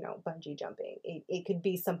go, bungee jumping. It could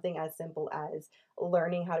be something as simple as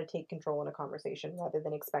learning how to take control in a conversation rather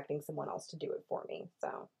than expecting someone else to do it for me.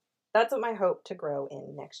 So that's what my hope to grow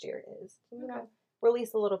in next year is.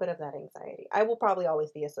 Release a little bit of that anxiety. I will probably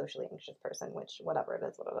always be a socially anxious person, which, whatever it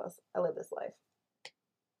is, what it is. I live this life.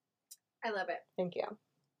 I love it. Thank you.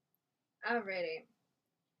 Alrighty.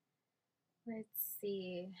 Let's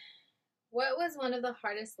see. What was one of the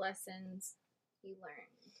hardest lessons you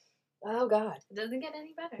learned? Oh, God. It doesn't get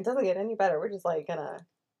any better. It doesn't get any better. We're just, like, gonna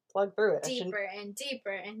plug through it. Deeper and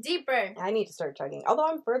deeper and deeper. I need to start chugging. Although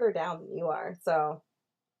I'm further down than you are, so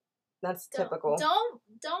that's typical.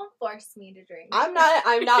 Don't force me to drink. I'm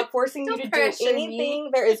not forcing you to do anything. Me.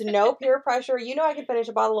 There is no peer pressure. You know I can finish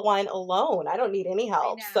a bottle of wine alone. I don't need any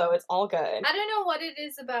help, so it's all good. I don't know what it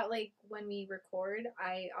is about, like, when we record,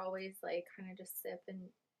 I always, like, kind of just sip and,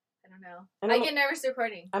 I don't know. I get nervous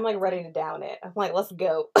recording. I'm, like, ready to down it. I'm like, let's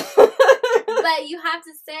go. But you have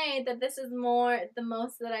to say that this is the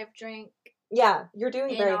most that I've drank. Yeah, you're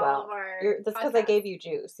doing very well. That's because I gave you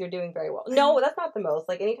juice. You're doing very well. No, that's not the most.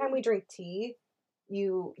 Like, anytime we drink tea,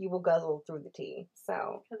 you will guzzle through the tea.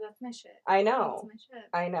 So. Because that's my shit. I know. That's my shit.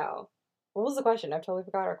 I know. What was the question? I've totally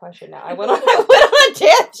forgot our question now. I went on a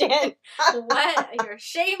tangent. What? You're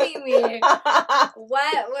shaming me. What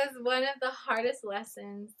was one of the hardest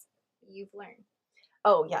lessons you've learned?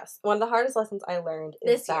 Oh, yes. One of the hardest lessons I learned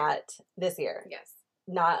is this year. Yes.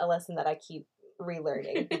 Not a lesson that I keep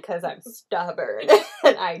relearning because I'm stubborn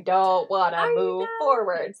and I don't want to move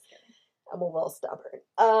forward. I'm a little stubborn.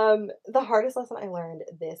 The hardest lesson I learned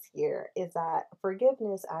this year is that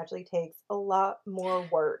forgiveness actually takes a lot more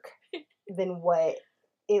work than what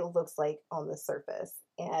it looks like on the surface.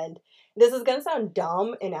 And this is gonna sound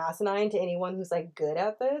dumb and asinine to anyone who's like good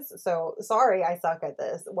at this. So sorry, I suck at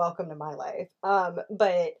this. Welcome to my life.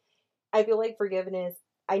 But I feel like forgiveness,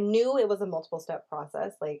 I knew it was a multiple step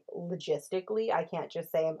process. Like, logistically, I can't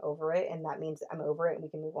just say I'm over it and that means I'm over it and we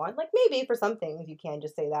can move on. Like, maybe for some things you can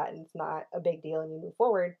just say that and it's not a big deal and you move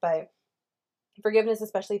forward. But forgiveness,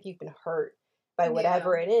 especially if you've been hurt by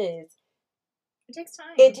whatever it is, it takes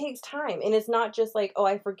time. It takes time. And it's not just like, oh,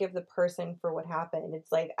 I forgive the person for what happened.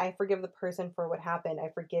 It's like, I forgive the person for what happened. I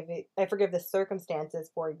forgive the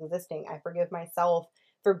circumstances for existing. I forgive myself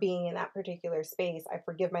for being in that particular space. I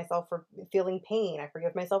forgive myself for feeling pain. I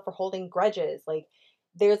forgive myself for holding grudges. Like,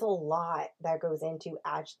 there's a lot that goes into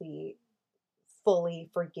actually fully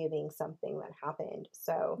forgiving something that happened.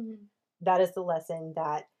 So that is the lesson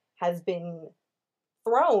that has been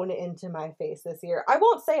thrown into my face this year. I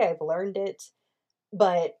won't say I've learned it,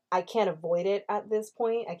 but I can't avoid it at this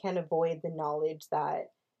point. I can't avoid the knowledge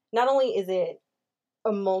that not only is it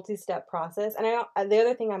a multi-step process, and the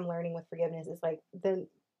other thing I'm learning with forgiveness is, like, the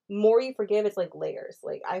more you forgive, it's like layers.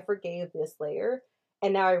 Like, I forgave this layer,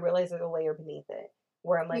 and now I realize there's a layer beneath it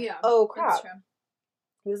where I'm like, oh crap,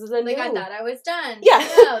 this is a new. I thought I was done. Yeah,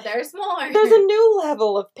 no, there's more. There's a new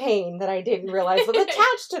level of pain that I didn't realize was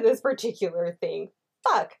attached to this particular thing.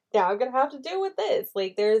 Fuck, now I'm gonna have to deal with this.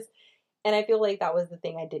 Like, and I feel like that was the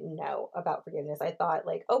thing I didn't know about forgiveness. I thought,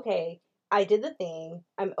 like, okay, I did the thing.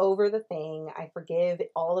 I'm over the thing. I forgive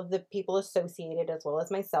all of the people associated as well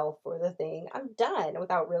as myself for the thing. I'm done,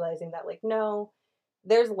 without realizing that, like, no,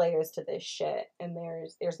 there's layers to this shit and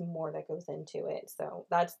there's more that goes into it. So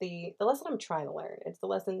that's the lesson I'm trying to learn. It's the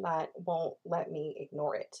lesson that won't let me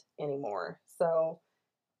ignore it anymore. So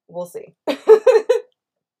we'll see.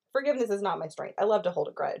 Forgiveness is not my strength. I love to hold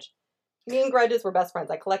a grudge. Me and grudges were best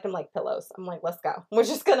friends. I collect them like pillows. I'm like, let's go. We're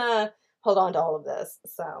just gonna hold on to all of this.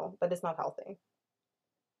 So, but it's not healthy.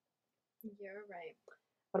 You're right.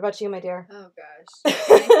 What about you, my dear? Oh, gosh.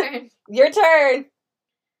 My turn. Your turn.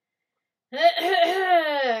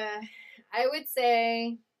 I would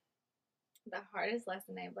say the hardest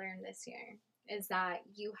lesson I've learned this year is that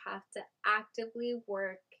you have to actively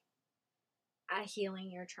work at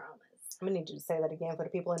healing your traumas. I'm gonna need you to say that again for the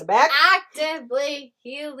people in the back. Actively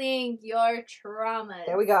healing your traumas.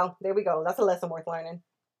 There we go. That's a lesson worth learning.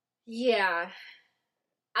 Yeah.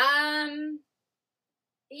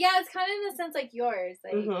 Yeah, it's kind of in the sense like yours.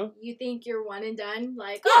 Like, you think you're one and done.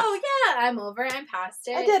 Like, oh, yeah, I'm over it. I'm past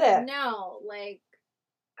it. I did it. No, like,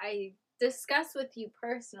 I discussed with you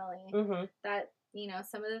personally that, you know,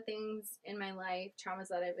 some of the things in my life, traumas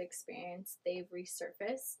that I've experienced, they've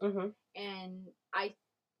resurfaced. And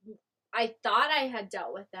I thought I had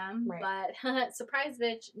dealt with them, but surprise,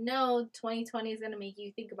 bitch, no, 2020 is going to make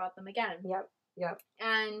you think about them again. Yep.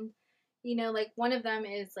 And, you know, like, one of them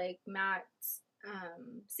is, like, Matt's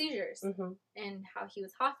seizures and how he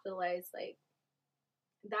was hospitalized. Like,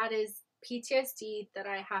 that is PTSD that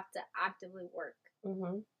I have to actively work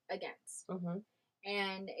against.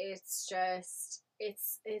 And it's just,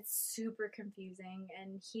 it's super confusing,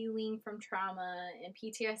 and healing from trauma and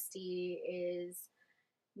PTSD is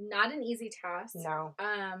not an easy task. No.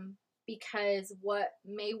 Because what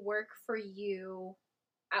may work for you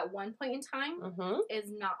at one point in time is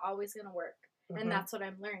not always going to work. And that's what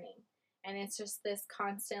I'm learning. And it's just this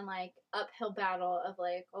constant, like, uphill battle of,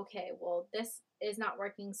 like, okay, well, this is not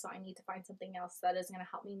working, so I need to find something else that is going to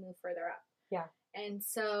help me move further up. Yeah. And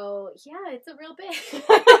so, yeah, it's a real bitch.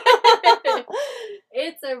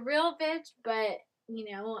 It's a real bitch, but,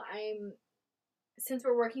 you know, since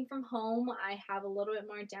we're working from home, I have a little bit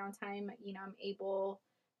more downtime. You know, I'm able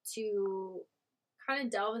to kind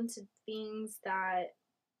of delve into things that,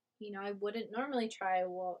 you know, I wouldn't normally try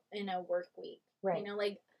in a work week. Right. You know,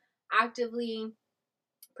 like actively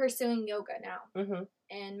pursuing yoga now Mm-hmm.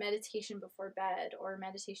 and meditation before bed or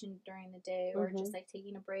meditation during the day or just like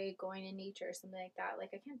taking a break, going in nature or something like that.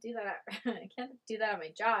 Like I can't do that I can't do that at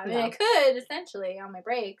my job. I mean, I could essentially on my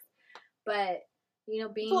breaks, but you know,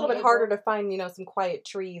 being it's a little bit harder to find, you know, some quiet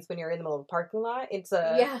trees when you're in the middle of a parking lot. It's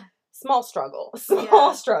a small struggle.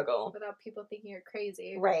 Struggle. Without people thinking you're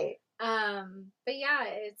crazy. Right. But yeah,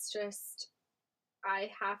 it's just I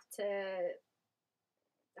have to,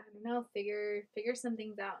 I don't know, figure some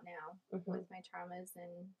things out now with my traumas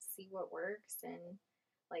and see what works. And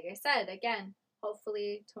like I said, again,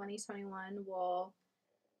 hopefully 2021 will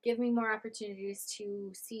give me more opportunities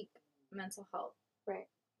to seek mental health. Right.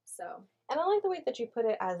 So. And I like the way that you put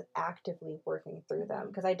it as actively working through them,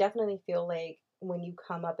 because I definitely feel like when you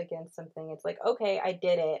come up against something, it's like, okay, I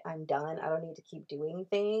did it, I'm done, I don't need to keep doing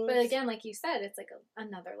things. But again, like you said, it's like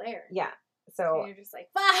another layer. Yeah. So and you're just like,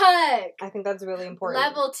 fuck! I think that's really important.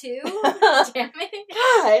 Level 2? Damn it.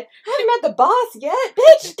 God, I haven't met the boss yet.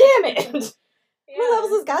 Bitch, damn it. Yeah. What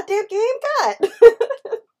levels this goddamn game got?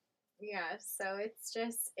 Yeah, so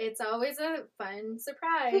it's always a fun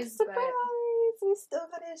surprise. Surprise! But we still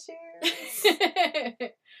got issues.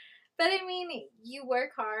 But I mean, you work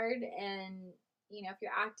hard, and you know, if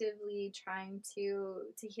you're actively trying to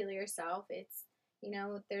heal yourself, it's, you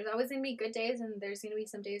know, there's always gonna be good days, and there's gonna be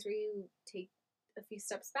some days where you take a few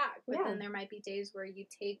steps back, but then there might be days where you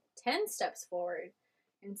take 10 steps forward,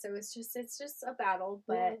 and so it's just a battle,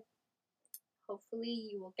 but hopefully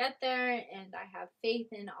you will get there, and I have faith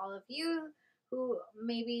in all of you who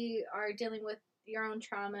maybe are dealing with your own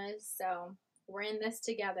traumas. So we're in this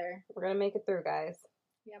together. We're gonna make it through, guys.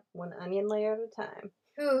 Yep. One onion layer at a time.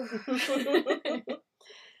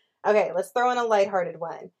 Okay, let's throw in a lighthearted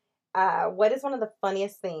one. What is one of the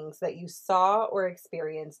funniest things that you saw or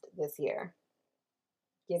experienced this year?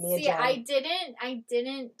 Give me a gem. I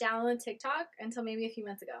didn't download TikTok until maybe a few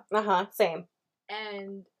months ago. Same.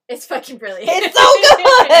 And it's fucking brilliant. It's so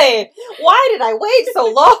good! Why did I wait so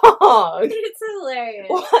long? It's hilarious.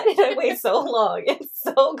 Why did I wait so long? It's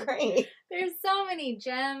so great. There's so many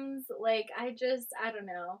gems. Like, I don't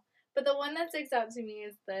know. But the one that sticks out to me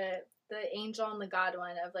is the angel and the god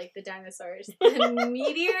one of, like, the dinosaurs. The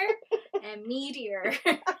meteor and meteor.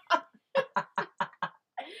 The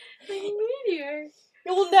meteor.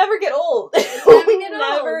 It will never get old.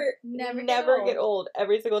 Never get old.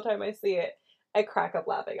 Every single time I see it, I crack up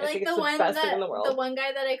laughing. I think it's the best thing in the world. The one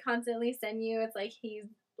guy that I constantly send you, it's like he's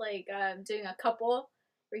like doing a couple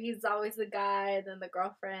where he's always the guy, then the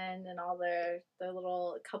girlfriend, and all the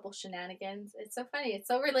little couple shenanigans. It's so funny. It's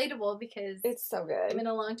so relatable because it's so good. I'm in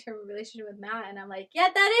a long-term relationship with Matt, and I'm like, yeah,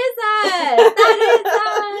 that is us. That is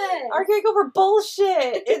us. I can't go for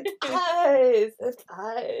bullshit. It's us. It's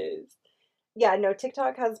us. Yeah, no,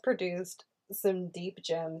 TikTok has produced some deep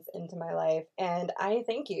gems into my life, and I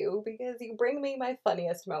thank you because you bring me my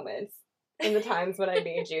funniest moments in the times when I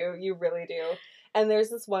need you. You really do. And there's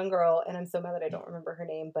this one girl, and I'm so mad that I don't remember her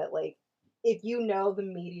name, but like, if you know the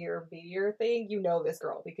meteor thing, you know this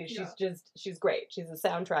girl because she's great. She's the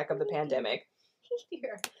soundtrack of the pandemic.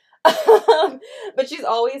 But she's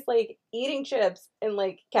always like eating chips and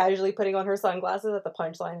like casually putting on her sunglasses at the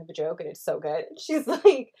punchline of the joke, and it's so good. She's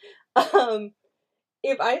like,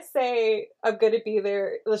 if I say I'm gonna be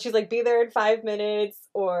there, she's like, be there in 5 minutes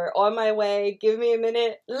or on my way, give me a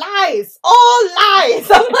minute. Lies! All lies!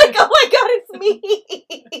 I'm like, oh my god, it's me!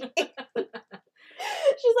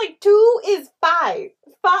 She's like, 2 is 5.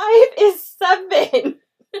 5 is 7.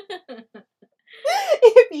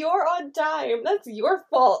 If you're on time, that's your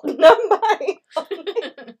fault, not mine.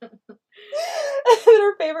 And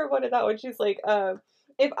her favorite one is that one. She's like,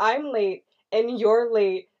 if I'm late and you're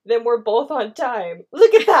late, then we're both on time.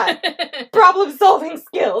 Look at that. Problem solving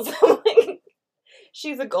skills. I'm like,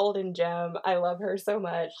 she's a golden gem. I love her so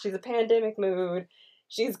much. She's a pandemic mood.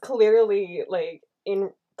 She's clearly like in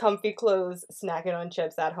comfy clothes, snacking on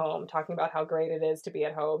chips at home, talking about how great it is to be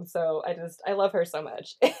at home. So I love her so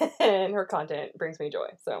much. And her content brings me joy.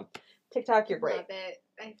 So TikTok, you're great. Love it.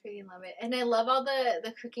 I freaking love it. And I love all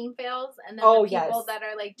the cooking fails and then the people that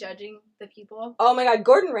are like judging the people. Oh my god,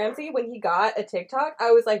 Gordon Ramsay, when he got a TikTok,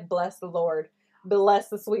 I was like, bless the Lord. Bless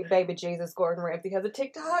the sweet baby Jesus. Gordon Ramsay has a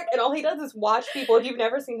TikTok, and all he does is watch people. If you've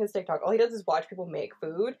never seen his TikTok, all he does is watch people make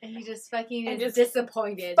food. And he just fucking and is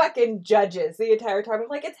disappointed. Fucking judges the entire time. I'm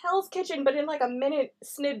like, it's Hell's Kitchen, but in like a minute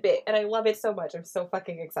snidbit, and I love it so much. I'm so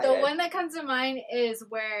fucking excited. The one that comes to mind is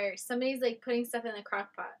where somebody's like putting stuff in the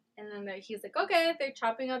crock pot. And then he's like, okay, they're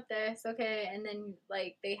chopping up this, okay. And then,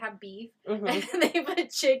 like, they have beef. Mm-hmm. And they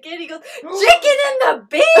put chicken. He goes, chicken in the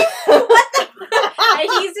beef? What the fuck? And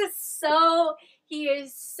he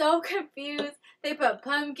is so confused. They put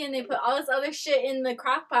pumpkin. They put all this other shit in the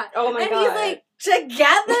crock pot. Oh, my God. And he's like,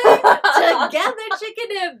 together,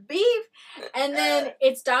 chicken and beef. And then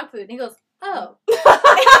it's dog food. And he goes, oh.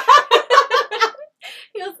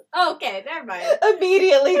 He goes, oh, okay, never mind.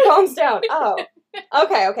 Immediately calms down. Oh.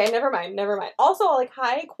 Okay, never mind. Also, like,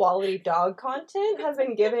 high quality dog content has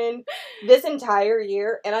been given this entire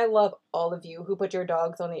year, and I love all of you who put your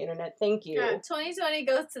dogs on the internet. Thank you. Yeah, 2020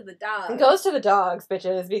 goes to the dogs. It goes to the dogs,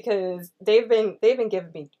 bitches, because they've been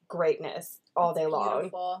giving me greatness all day long.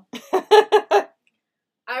 Beautiful.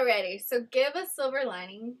 Alrighty, so give a silver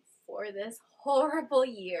lining for this horrible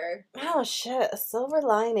year. Oh shit, a silver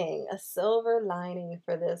lining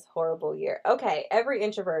for this horrible year. Okay, every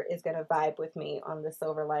introvert is gonna vibe with me on the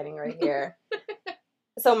silver lining right here.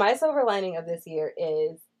 So my silver lining of this year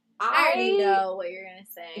is I already know what you're gonna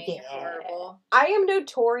say. Yeah. Horrible. I am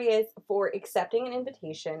notorious for accepting an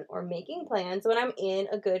invitation or making plans when I'm in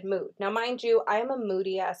a good mood. Now, mind you, I am a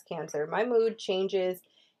moody ass Cancer. My mood changes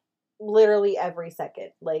literally every second.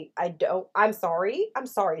 Like, I'm sorry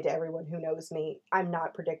to everyone who knows me. I'm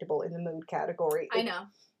not predictable in the mood category. I know.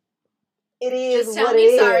 It is Just tell what me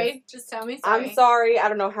it sorry. is. Just tell me sorry. I'm sorry. I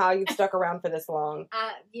don't know how you've stuck around for this long.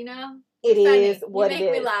 You know, It is what you it make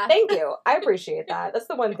is. me laugh. Thank you. I appreciate that. That's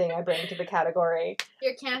the one thing I bring to the category.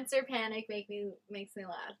 Your Cancer panic makes me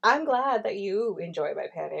laugh. I'm glad that you enjoy my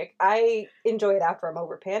panic. I enjoy it after I'm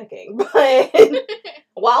over panicking, but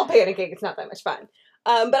while panicking, it's not that much fun.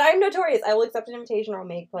 But I'm notorious. I will accept an invitation or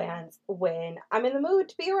make plans when I'm in the mood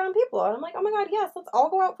to be around people. And I'm like, oh my God, yes, let's all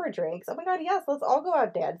go out for drinks. Oh my God, yes, let's all go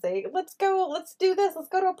out dancing. Let's do this. Let's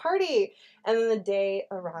go to a party. And then the day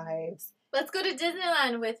arrives. Let's go to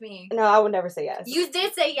Disneyland with me. No, I would never say yes. You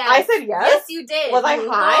did say yes. I said yes? Yes, you did. Was I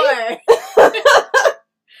high?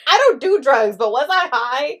 I don't do drugs, but was I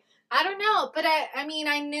high? I don't know, but I mean,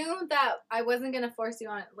 I knew that I wasn't gonna force you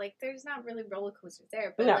on. Like, there's not really roller coasters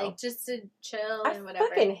there, but like just to chill and whatever. I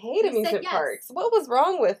fucking hate amusement parks. What was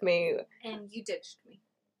wrong with me? And you ditched me.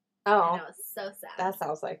 Oh, and I was so sad. That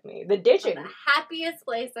sounds like me. The ditching. The happiest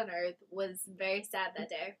place on earth was very sad that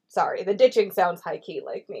day. Sorry, the ditching sounds high key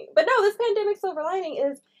like me, but no. This pandemic silver lining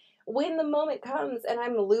is when the moment comes and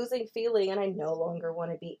I'm losing feeling and I no longer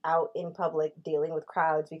want to be out in public dealing with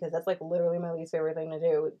crowds, because that's like literally my least favorite thing to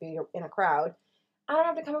do, would be in a crowd. I don't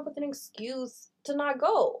have to come up with an excuse to not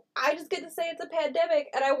go. I just get to say it's a pandemic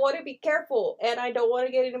and I want to be careful and I don't want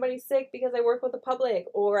to get anybody sick because I work with the public,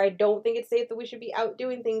 or I don't think it's safe that we should be out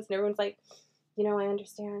doing things. And everyone's like, you know, I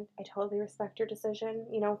understand. I totally respect your decision.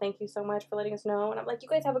 You know, thank you so much for letting us know. And I'm like, you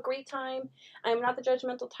guys have a great time. I'm not the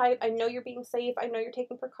judgmental type. I know you're being safe. I know you're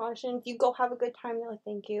taking precautions. You go have a good time. They're like,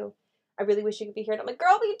 thank you. I really wish you could be here. And I'm like,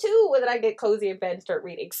 girl, me too. And then I get cozy in bed and start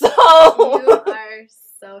reading. So you are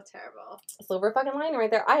so terrible. Silver fucking lining right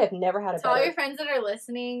there. I have never had a to better. all your friends that are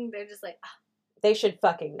listening, they're just like, oh. They should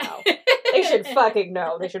fucking know. They should fucking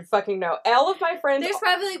know. They should fucking know. All of my friends. There's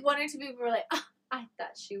probably like one or two people who are like, oh, I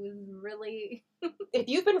thought she was really. If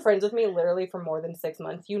you've been friends with me literally for more than 6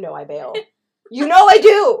 months, you know I bail. You know I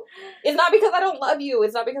do. It's not because I don't love you.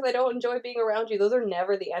 It's not because I don't enjoy being around you. Those are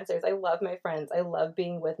never the answers. I love my friends. I love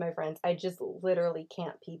being with my friends. I just literally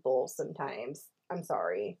can't people sometimes. I'm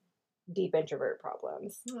sorry. Deep introvert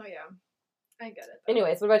problems. Oh, yeah. I get it. Though.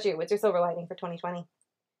 Anyways, what about you? What's your silver lining for 2020?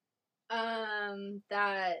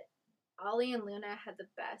 That Ollie and Luna had the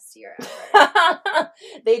best year ever.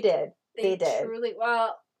 They did. They did. Truly,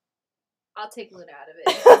 well, I'll take Luna out of it.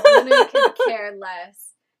 Because Luna can care less.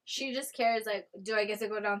 She just cares, like, do I get to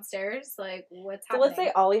go downstairs? Like, what's happening? So let's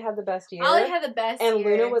say Ollie had the best year. Ollie had the best year. And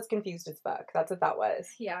year. Luna was confused as fuck. That's what that was.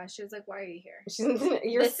 Yeah, she was like, why are you here?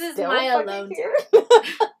 This is my alone here?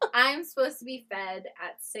 time. I'm supposed to be fed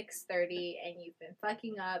at 6:30, and you've been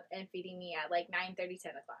fucking up and feeding me at, like, 9:30,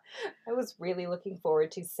 10 o'clock. I was really looking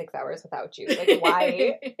forward to 6 hours without you. Like,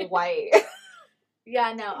 why? Why?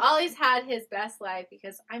 Yeah, no. Ollie's had his best life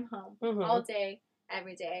because I'm home all day,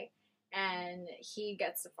 every day. And he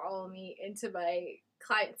gets to follow me into my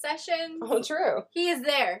client sessions. Oh, true. He is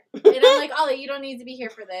there. And I'm like, Ollie, you don't need to be here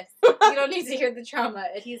for this. You don't need to hear the trauma.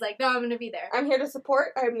 And he's like, no, I'm going to be there. I'm here to support.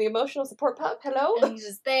 I'm the emotional support pup. Hello? And he's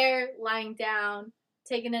just there, lying down,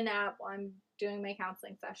 taking a nap while I'm doing my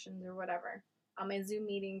counseling sessions or whatever. on my Zoom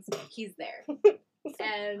meetings, he's there.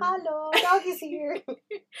 And hello, doggy's here.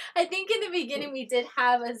 I think in the beginning we did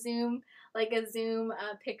have a Zoom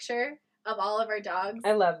picture of all of our dogs.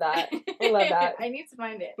 I love that. I love that. I need to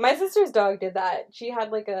find it. My sister's dog did that. She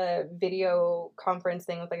had like a video conference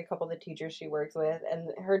thing with like a couple of the teachers she works with,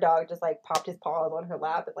 and her dog just like popped his paws on her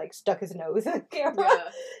lap and like stuck his nose in the camera.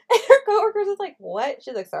 Yeah. And her coworkers was like, "What?"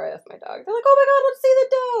 She's like, "Sorry, that's my dog." They're like, "Oh my god, let's see the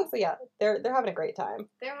dog." So yeah, they're having a great time.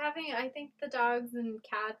 They're having, I think the dogs and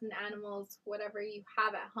cats and animals, whatever you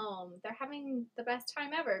have at home, they're having the best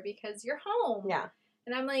time ever because you're home. Yeah.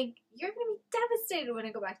 And I'm like, you're going to be devastated when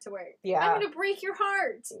I go back to work. Yeah. I'm going to break your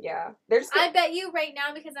heart. Yeah. They're just I bet you right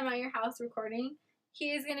now, because I'm at your house recording, he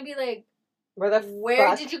is going to be like, where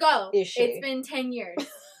did you go? Is she? It's been 10 years.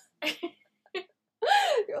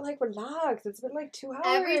 You're like, relax. It's been like 2 hours.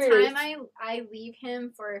 Every time I leave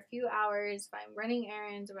him for a few hours, if I'm running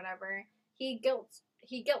errands or whatever, he guilt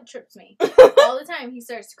trips me all the time. He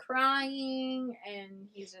starts crying and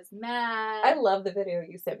he's just mad. I love the video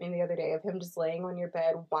you sent me the other day of him just laying on your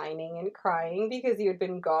bed whining and crying because you had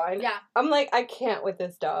been gone. Yeah. I'm like, I can't with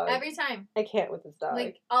this dog. Every time. I can't with this dog.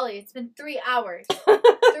 Like, Ollie, it's been 3 hours. 3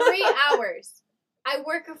 hours. I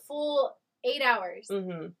work a full 8 hours.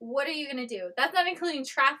 Mm-hmm. What are you going to do? That's not including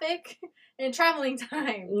traffic and traveling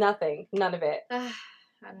time. Nothing. None of it. I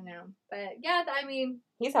don't know. But yeah, I mean,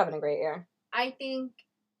 he's having a great year. I think,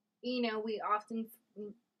 you know, we often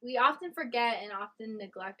forget and often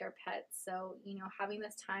neglect our pets. So, you know, having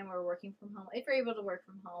this time where we're working from home, if we're able to work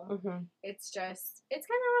from home, Mm-hmm. it's kind of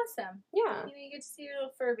awesome. Yeah. You know, you get to see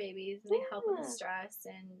little fur babies and they help with the stress.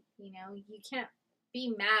 And, you know, you can't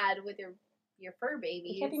be mad with your fur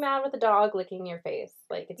babies. You can't be mad with a dog licking your face.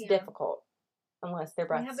 Like, it's difficult. Unless they're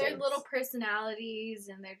breath They have their little personalities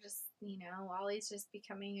and they're just, you know, Ollie's just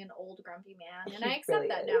becoming an old grumpy man. And I accept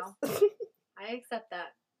that now. I accept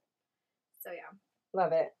that. So, yeah.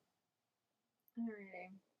 Love it. All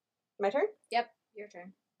right. My turn? Yep, your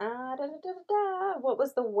turn. What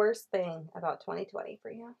was the worst thing about 2020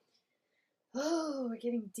 for you? Oh, we're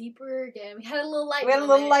getting deeper again. We had a little light moment. We had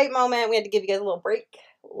a little light moment. We had to give you guys a little break.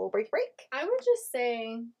 A little break. I would just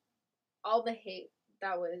say all the hate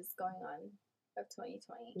that was going on of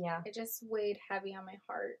 2020. Yeah. It just weighed heavy on my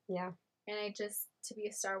heart. Yeah. And to be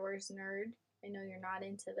a Star Wars nerd, I know you're not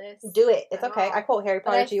into this. Do it. It's okay. I quote Harry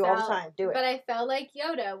Potter to you all the time. Do it. But I felt like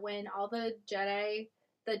Yoda when all the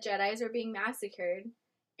Jedis are being massacred,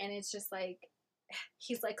 and it's just like,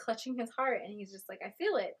 he's like clutching his heart, and he's just like, I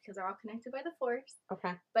feel it, because they're all connected by the Force.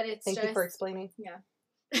 Okay. But Thank you for explaining. Yeah.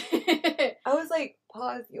 I was like,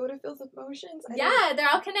 pause. Yoda feels emotions. Yeah, they're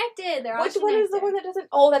all connected. Which one is the one that doesn't?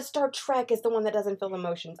 Oh, that Star Trek is the one that doesn't feel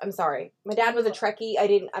emotions. I'm sorry. My dad was a Trekkie.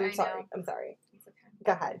 I'm sorry. I'm sorry. It's okay.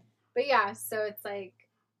 Go ahead. But yeah, so it's like,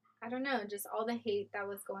 I don't know, just all the hate that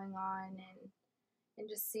was going on and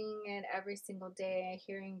just seeing it every single day,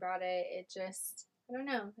 hearing about it, it just, I don't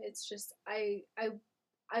know. It's just, I'm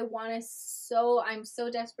so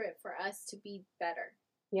desperate for us to be better.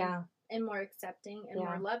 Yeah. And more accepting and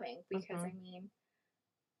more loving because, Mm-hmm. I mean,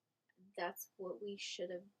 that's what we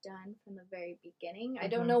should have done from the very beginning. Mm-hmm. I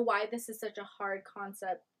don't know why this is such a hard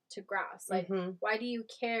concept to grasp. Like, why do you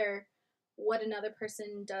care what another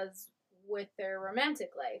person does with their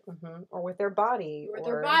romantic life? Mm-hmm. Or with their body. Or with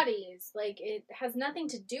their bodies. Like, it has nothing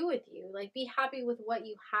to do with you. Like, be happy with what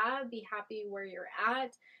you have. Be happy where you're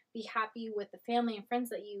at. Be happy with the family and friends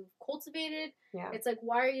that you've cultivated. Yeah. It's like,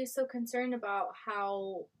 why are you so concerned about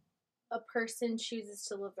how a person chooses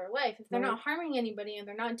to live their life? If they're not harming anybody and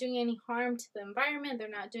they're not doing any harm to the environment, they're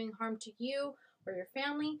not doing harm to you or your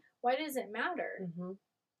family, why does it matter? Mm-hmm.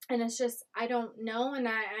 And it's just, I don't know, and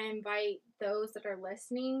I invite those that are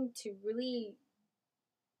listening to really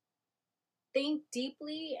think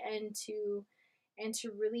deeply and to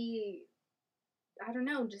really, I don't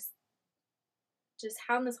know, just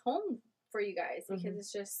hound this home for you guys, because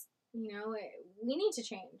it's just, you know, we need to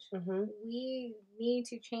change. Mm-hmm. We need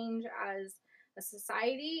to change as a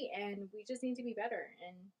society, and we just need to be better.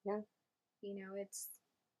 And, you know, it's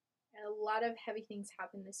a lot of heavy things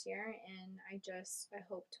happened this year, and I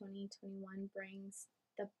hope 2021 brings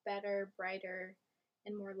the better, brighter,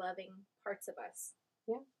 and more loving parts of us.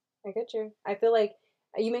 Yeah, I get you. I feel like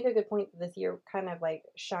you make a good point that this year kind of like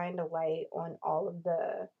shined a light on all of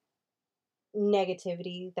the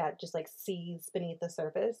negativity that just like sees beneath the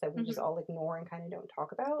surface that we just all ignore and kind of don't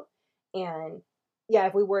talk about. And yeah,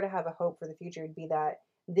 if we were to have a hope for the future, it'd be that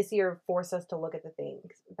this year forced us to look at the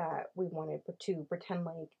things that we wanted to pretend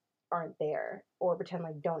like aren't there, or pretend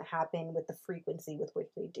like don't happen with the frequency with which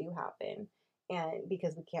they do happen. And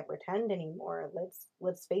because we can't pretend anymore,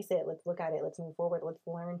 let's face it, let's look at it, let's move forward, let's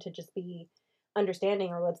learn to just be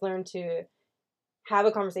understanding, or let's learn to have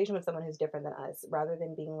a conversation with someone who's different than us rather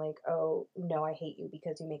than being like, oh, no, I hate you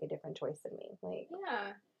because you make a different choice than me. Like,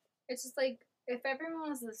 yeah. It's just like, if everyone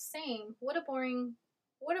was the same, what a boring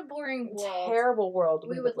world terrible world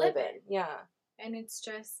we we would would live live in. Yeah. And it's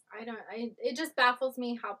just, it just baffles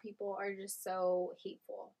me how people are just so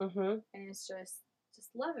hateful. Mm-hmm. And it's just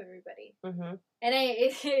love everybody. Mm-hmm. And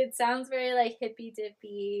it sounds very like hippy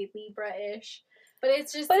dippy, Libra-ish. But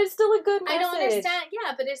it's just, But it's still a good message. I don't understand.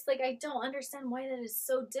 Yeah, but it's like, I don't understand why that is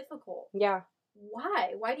so difficult. Yeah.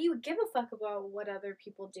 Why? Why do you give a fuck about what other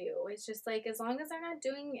people do? It's just like, as long as they're not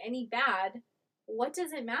doing any bad, what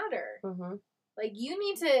does it matter? Mm-hmm. Like, you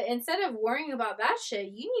need to, instead of worrying about that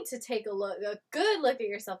shit, you need to take a good look at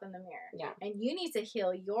yourself in the mirror. Yeah. And you need to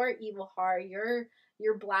heal your evil heart, your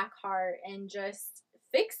black heart, and just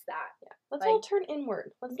fix that. Yeah. Let's all turn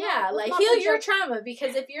inward. Let's heal your trauma,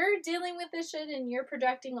 because if you're dealing with this shit and you're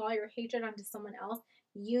projecting all your hatred onto someone else,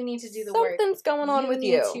 you need to do the work. Something's going on with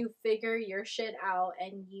you. You need to figure your shit out,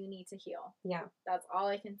 and you need to heal. Yeah. That's all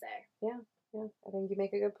I can say. Yeah. Yeah. I think you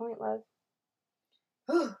make a good point, love.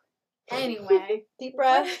 Anyway. Deep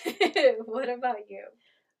breath. What about you?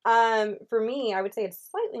 For me, I would say it's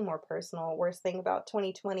slightly more personal. Worst thing about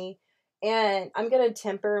 2020. And I'm going to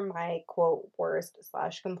temper my quote worst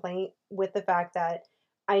 / complaint with the fact that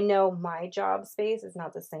I know my job space is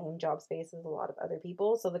not the same job space as a lot of other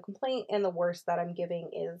people. So the complaint and the worst that I'm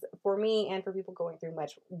giving is for me and for people going through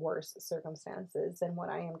much worse circumstances than what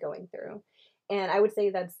I am going through. And I would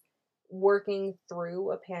say that's working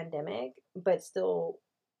through a pandemic, but still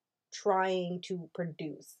trying to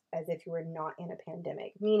produce as if you were not in a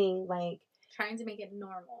pandemic. Meaning, like, trying to make it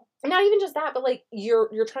normal. Not even just that, but like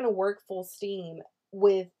you're trying to work full steam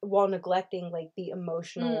while neglecting like the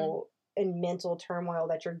emotional and mental turmoil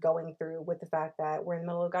that you're going through with the fact that we're in the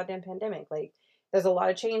middle of a goddamn pandemic. Like, there's a lot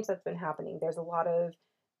of change that's been happening. There's a lot of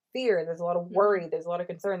fear. There's a lot of worry. There's a lot of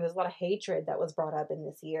concern. There's a lot of hatred that was brought up in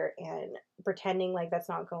this year, and pretending like that's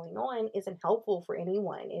not going on isn't helpful for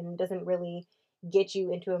anyone, and doesn't really get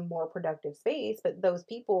you into a more productive space. But those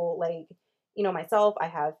people, like, you know, myself, I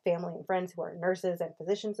have family and friends who are nurses and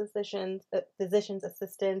physician assistants,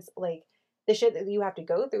 like the shit that you have to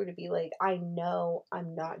go through to be like, I know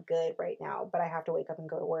I'm not good right now, but I have to wake up and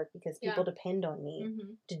go to work because people depend on me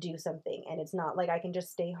to do something. And it's not like I can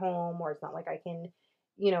just stay home, or it's not like I can,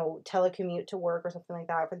 you know, telecommute to work or something like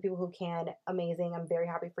that. For the people who can, amazing. I'm very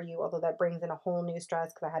happy for you. Although that brings in a whole new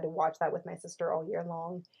stress because I had to watch that with my sister all year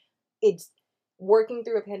long. It's working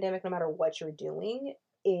through a pandemic, no matter what you're doing,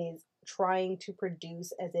 is trying to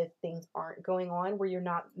produce as if things aren't going on, where you're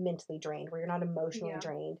not mentally drained, where you're not emotionally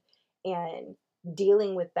drained, and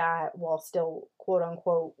dealing with that while still quote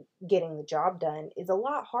unquote getting the job done is a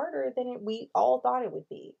lot harder than we all thought it would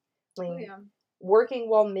be. Like, working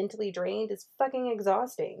while mentally drained is fucking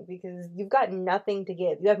exhausting because you've got nothing to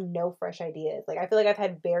give. You have no fresh ideas. Like, I feel like I've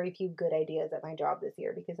had very few good ideas at my job this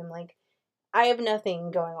year because I'm like, I have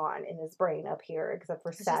nothing going on in this brain up here except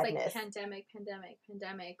for sadness. It's just like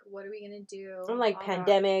pandemic. What are we gonna do? I'm like,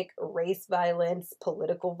 pandemic, race violence,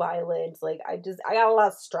 political violence. Like, I got a lot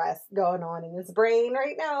of stress going on in this brain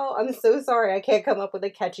right now. I'm so sorry I can't come up with a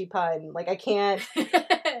catchy pun. Like, I can't.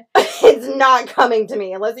 It's not coming to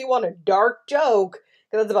me unless you want a dark joke,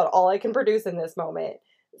 because that's about all I can produce in this moment.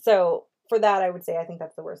 So for that, I would say I think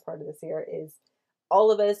that's the worst part of this year is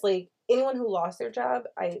all of us, like, anyone who lost their job,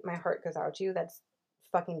 my heart goes out to you. That's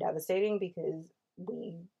fucking devastating because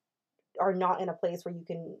we are not in a place where you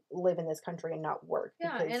can live in this country and not work.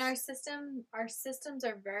 Yeah, and our systems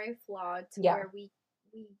are very flawed to where we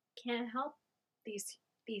can't help these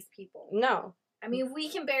people. No. I mean, we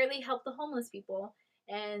can barely help the homeless people,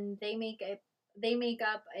 and they make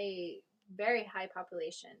up a very high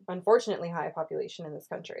population. Unfortunately high population in this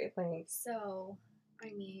country. Like, so,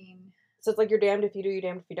 I mean, so it's like you're damned if you do, you're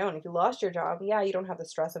damned if you don't. If you lost your job, yeah, you don't have the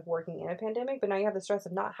stress of working in a pandemic, but now you have the stress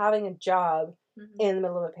of not having a job in the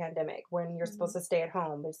middle of a pandemic when you're supposed to stay at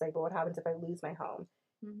home. It's like, but what happens if I lose my home?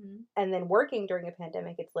 And then working during a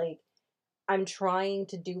pandemic, it's like, I'm trying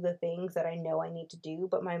to do the things that I know I need to do,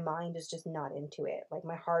 but my mind is just not into it. Like,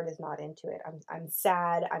 my heart is not into it. I'm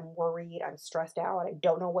sad. I'm worried. I'm stressed out. I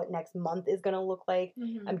don't know what next month is going to look like.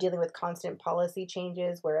 I'm dealing with constant policy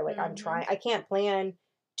changes where, like, I can't plan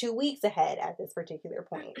 2 weeks ahead at this particular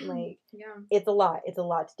point. Like, it's a lot. It's a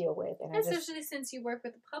lot to deal with. And especially since you work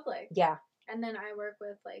with the public. Yeah. And then I work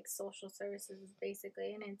with, like, social services,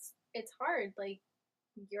 basically. And it's hard. Like,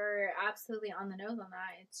 you're absolutely on the nose on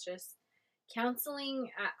that. It's just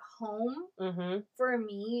counseling at home, for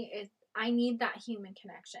me, I need that human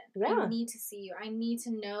connection. I need to see you. I need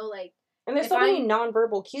to know, like, And there's so many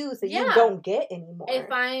nonverbal cues that you don't get anymore.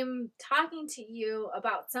 If I'm talking to you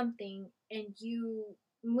about something and you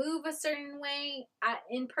move a certain way,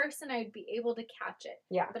 in person I'd be able to catch it.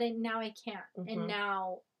 Yeah. But now I can't. And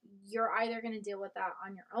now you're either going to deal with that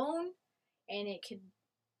on your own, and it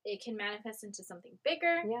can manifest into something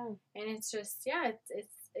bigger. Yeah. And it's just,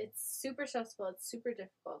 it's super stressful. It's super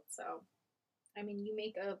difficult. So, I mean, you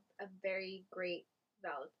make a very great,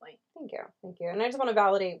 valid point. Thank you. And I just want to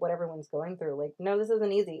validate what everyone's going through. Like, no, this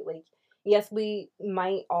isn't easy. Like, yes, we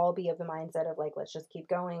might all be of the mindset of like, let's just keep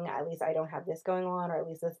going. At least I don't have this going on, or at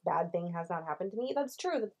least this bad thing has not happened to me. That's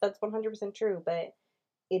true. That's 100% true. But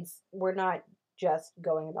we're not just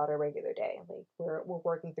going about our regular day. Like, we're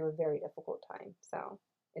working through a very difficult time. So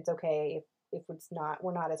it's okay if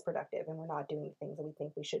we're not as productive and we're not doing the things that we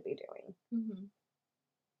think we should be doing. Mm-hmm.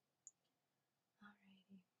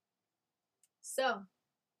 Alrighty. So,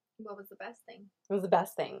 what was the best thing? It was the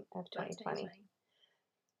best thing of 2020.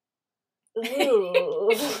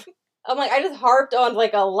 Ooh. I'm like, I just harped on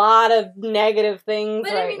like a lot of negative things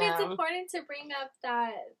but right I mean, now. it's important to bring up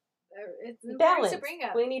that. It's important balance. to bring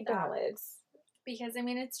up. We need balance. Because, I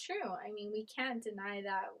mean, it's true. I mean, we can't deny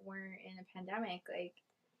that we're in a pandemic. Like,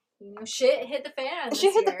 you know, shit hit the fan.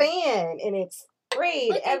 Shit hit the fan, and it's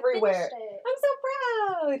sprayed everywhere. I'm so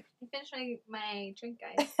proud. I finished my drink,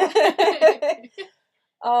 guys.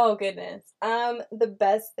 Oh, goodness. The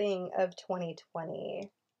best thing of 2020,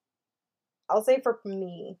 I'll say for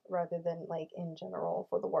me, rather than like in general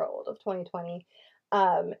for the world of 2020,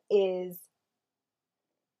 is,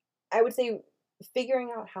 I would say,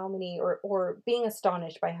 figuring out how many, or being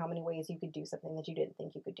astonished by how many ways you could do something that you didn't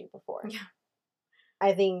think you could do before. Yeah.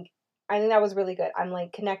 I think that was really good. I'm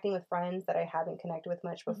like connecting with friends that I haven't connected with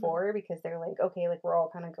much before, because they're like, okay, like we're all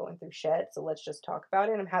kind of going through shit, so let's just talk about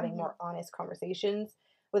it. And I'm having more honest conversations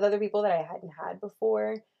with other people that I hadn't had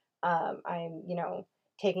before. I'm,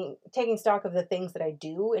 taking stock of the things that I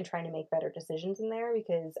do and trying to make better decisions in there,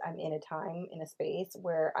 because I'm in a time, in a space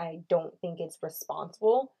where I don't think it's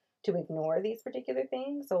responsible to ignore these particular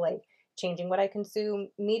things. So like changing what I consume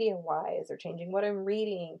media wise, or changing what I'm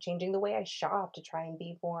reading, changing the way I shop to try and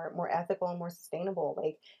be more ethical and more sustainable.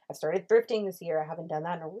 Like, I've started thrifting this year. I haven't done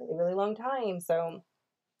that in a really, really long time. So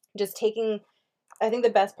just I think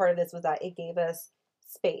the best part of this was that it gave us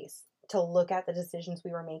space to look at the decisions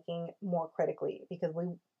we were making more critically, because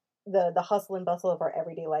the hustle and bustle of our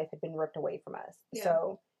everyday life had been ripped away from us. Yeah.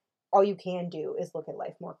 So all you can do is look at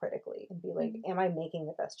life more critically and be like, am I making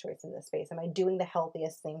the best choice in this space? Am I doing the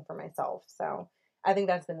healthiest thing for myself? So I think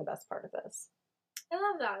that's been the best part of this. I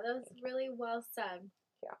love that. That was really well said.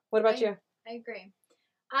 Yeah. What about you? I agree.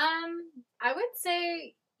 I would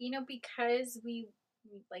say, because we,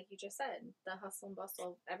 like you just said, the hustle and bustle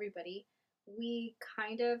of everybody, we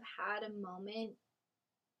kind of had a moment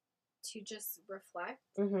to just reflect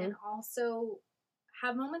and also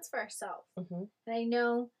have moments for ourselves. And I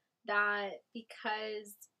know that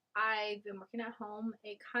because I've been working at home,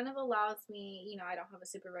 it kind of allows me, I don't have a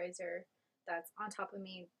supervisor that's on top of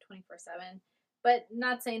me 24/7, but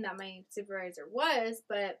not saying that my supervisor was,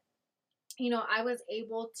 but I was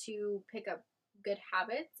able to pick up good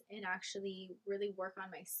habits and actually really work on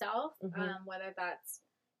myself, whether that's,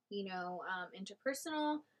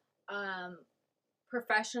 interpersonal,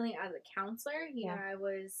 professionally as a counselor.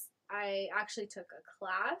 I actually took a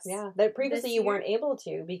class. Yeah, that previously you weren't able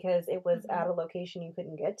to, because it was at a location you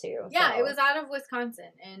couldn't get to. Yeah, it was out of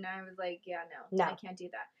Wisconsin, and I was like, no, I can't do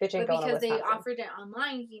that. Bitch ain't but going because to they offered it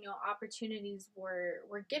online, opportunities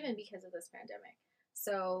were given because of this pandemic.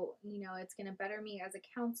 So, it's going to better me as a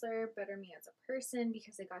counselor, better me as a person,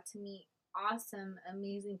 because I got to meet awesome,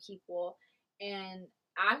 amazing people. And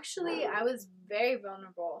actually, I was very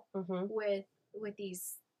vulnerable with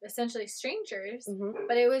these essentially strangers,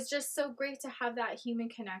 but it was just so great to have that human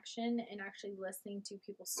connection and actually listening to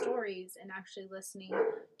people's stories and actually listening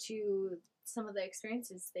to some of the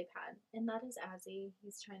experiences they've had. And that is Azzy.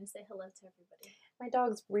 He's trying to say hello to everybody. My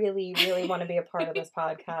dogs really, really want to be a part of this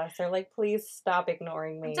podcast. They're like, please stop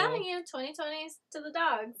ignoring me. I'm telling you, 2020's to the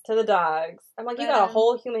dogs. To the dogs. I'm like, you got a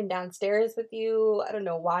whole human downstairs with you. I don't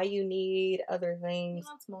know why you need other things. He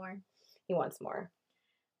wants more. He wants more.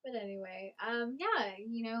 But anyway,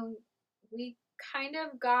 we kind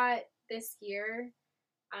of got this year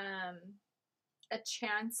a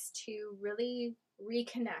chance to really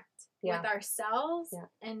reconnect with ourselves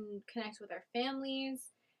and connect with our families,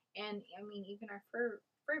 and even our fur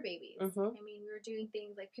babies. I mean, we were doing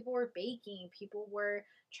things like people were baking, people were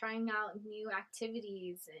trying out new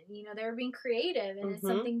activities, and they were being creative, and it's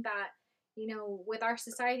something that you know, with our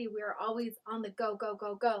society, we are always on the go, go,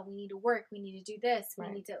 go, go. We need to work. We need to do this. We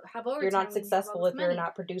Right. need to have overtime. You're not We need to have all successful this if you're money.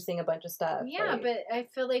 not producing a bunch of stuff. Yeah, but I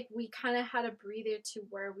feel like we kind of had a breather to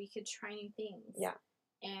where we could try new things. Yeah.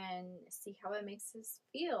 And see how it makes us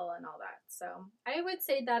feel and all that. So I would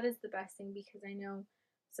say that is the best thing, because I know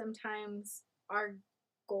sometimes our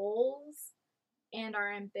goals and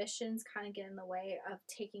our ambitions kind of get in the way of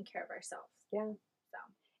taking care of ourselves. Yeah. So.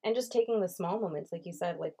 And just taking the small moments, like you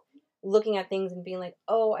said, like looking at things and being like,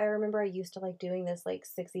 oh, I remember I used to like doing this like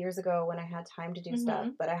 6 years ago when I had time to do stuff,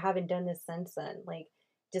 but I haven't done this since then. Like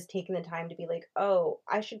just taking the time to be like, oh,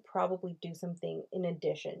 I should probably do something in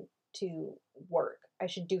addition to work. I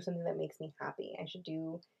should do something that makes me happy. I should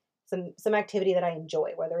do some activity that I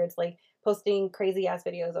enjoy, whether it's like posting crazy ass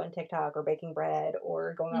videos on TikTok or baking bread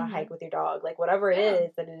or going on a hike with your dog, like whatever it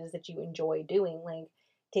is that you enjoy doing, like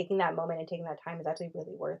taking that moment and taking that time is actually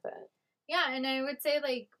really worth it. Yeah, and I would say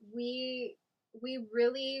like we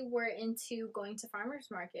really were into going to farmers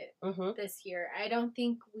market this year. I don't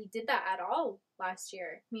think we did that at all last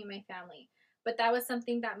year, me and my family. But that was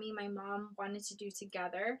something that me and my mom wanted to do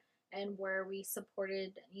together, and where we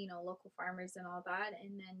supported, you know, local farmers and all that,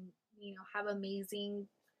 and then, you know, have amazing,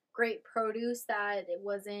 great produce that it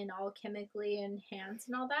wasn't all chemically enhanced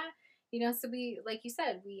and all that. You know, so we, like you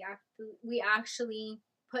said, we actually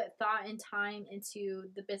put thought and time into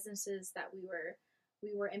the businesses that we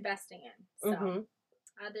were investing in. So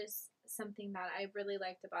that is something that I really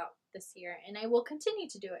liked about this year, and I will continue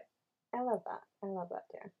to do it. I love that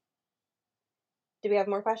too. Do we have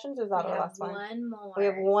more questions, or is that our last one? One more. We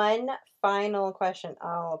have one final question.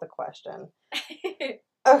 Oh, the question.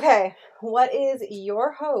 Okay, what is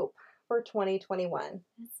your hope for 2021?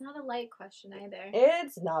 It's not a light question either.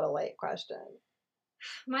 It's not a light question.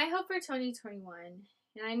 My hope for 2021,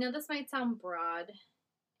 and I know this might sound broad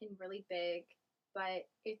and really big, but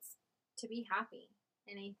it's to be happy.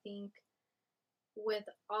 And I think with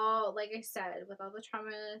all, like I said, with all the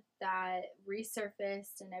trauma that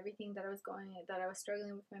resurfaced and everything that I was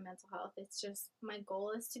struggling with my mental health, it's just, my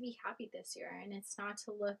goal is to be happy this year. And it's not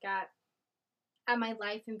to look at my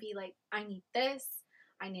life and be like, I need this,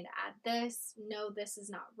 I need to add this, no, this is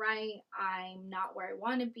not right, I'm not where I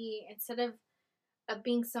want to be. Instead of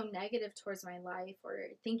being so negative towards my life or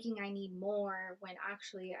thinking I need more, when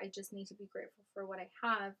actually I just need to be grateful for what I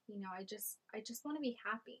have. You know, I just want to be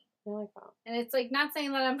happy. I like that. And it's like, not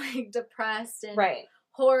saying that I'm like depressed and right.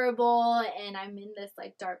 horrible and I'm in this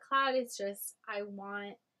like dark cloud. It's just, I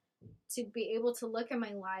want to be able to look at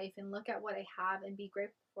my life and look at what I have and be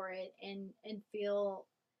grateful for it, and feel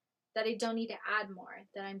that I don't need to add more,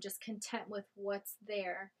 that I'm just content with what's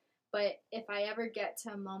there. But if I ever get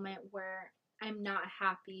to a moment where I'm not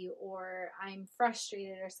happy or I'm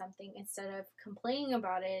frustrated or something, instead of complaining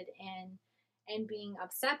about it and being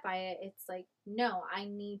upset by it, it's like, no, I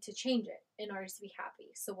need to change it in order to be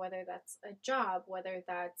happy. So whether that's a job, whether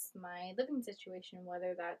that's my living situation,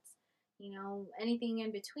 whether that's, you know, anything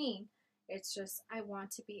in between, it's just, I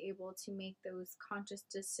want to be able to make those conscious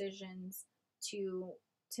decisions to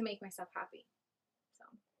make myself happy.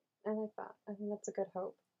 So I like that. I think that's a good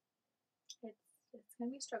hope. It's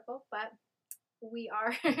gonna be a struggle, but we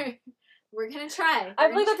are we're gonna try.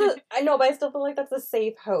 I feel like I know, but I still feel like that's a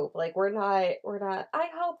safe hope. Like we're not I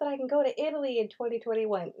hope that I can go to Italy in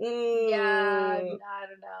 2021. Yeah, I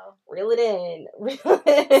don't know. Reel it in.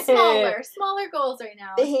 Smaller goals right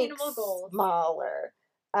now. Attainable goals. Smaller.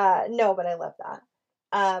 No, but I love that.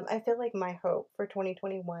 I feel like my hope for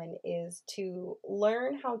 2021 is to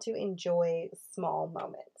learn how to enjoy small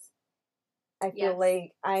moments. I feel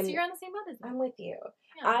like so you're on the same boat as me. I'm with you.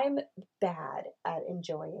 Yeah. I'm bad at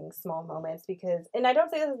enjoying small moments because, and I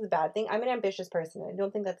don't say this is a bad thing. I'm an ambitious person. I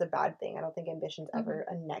don't think that's a bad thing. I don't think ambition's ever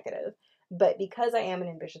a negative. But because I am an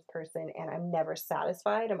ambitious person and I'm never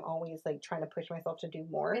satisfied, I'm always like trying to push myself to do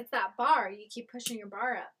more. It's that bar. You keep pushing your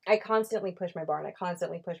bar up. I constantly push my bar and I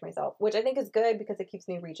constantly push myself, which I think is good because it keeps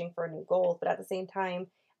me reaching for new goals. But at the same time,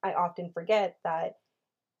 I often forget that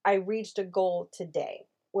I reached a goal today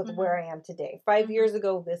with where I am today. 5 years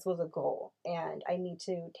ago, this was a goal, and I need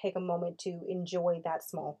to take a moment to enjoy that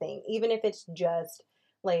small thing, even if it's just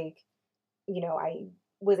like, you know, I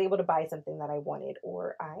was able to buy something that I wanted,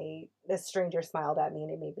 or a stranger smiled at me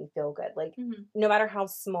and it made me feel good. Like, no matter how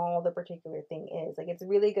small the particular thing is, like, it's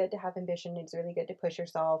really good to have ambition. It's really good to push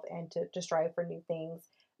yourself and to strive for new things.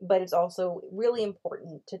 But it's also really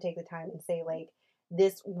important to take the time and say, like,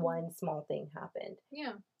 this one small thing happened.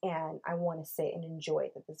 Yeah. And I want to sit and enjoy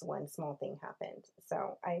that this one small thing happened.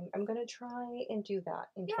 So I'm going to try and do that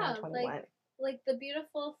in 2021. Like the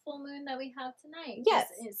beautiful full moon that we have tonight. Yes.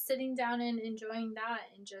 Just sitting down and enjoying that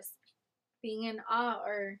and just being in awe,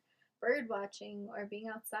 or bird watching or being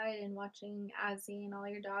outside and watching Azzy and all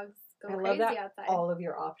your dogs go I love crazy that outside. all of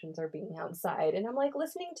your options are being outside. And I'm like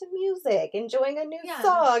listening to music, enjoying a new Yeah.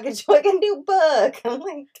 song, enjoying a new book. I'm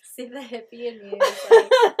like, See, the hippie in me is like,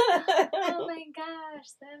 oh my gosh,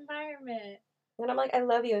 the environment. and I'm like, I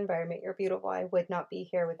love you, environment. You're beautiful. I would not be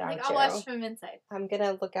here without Like, you. I'll watch from inside. I'm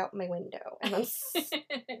gonna look out my window, and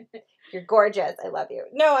you're gorgeous. I love you.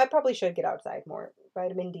 No, I probably should get outside more.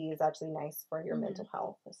 Vitamin D is actually nice for your mental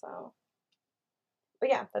health. So, but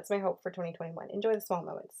yeah, that's my hope for 2021. Enjoy the small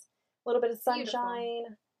moments. A little bit of sunshine,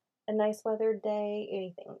 a nice weathered day,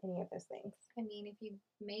 anything, any of those things. I mean, if you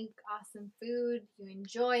make awesome food, you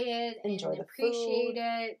enjoy it, Enjoy and the appreciate food.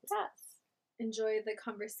 it. Yes. Enjoy the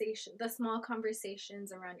conversation, the small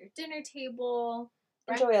conversations around your dinner table.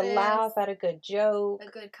 Enjoy a laugh at a good joke.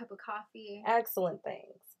 A good cup of coffee. Excellent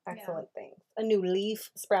things. Excellent things. A new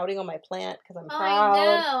leaf sprouting on my plant because I'm proud. I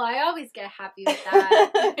know. I always get happy with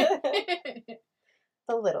that.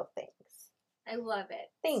 The little things. I love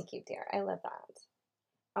it. Thank you, dear. I love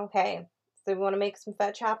that. Okay. So we want to make some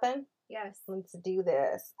fetch happen? Yes. Let's do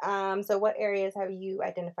this. So what areas have you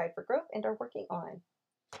identified for growth and are working on?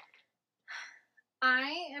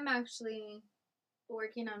 I am actually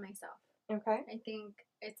working on myself. Okay. I think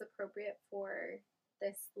it's appropriate for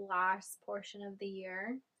this last portion of the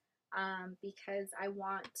year because I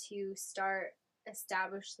want to start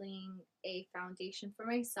establishing a foundation for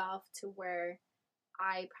myself to where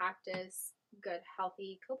I practice good,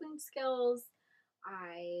 healthy coping skills.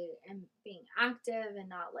 I am being active and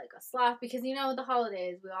not like a sloth because, you know, the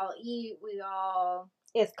holidays, we all eat, we all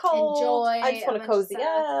it's cold. Enjoy. I just want to cozy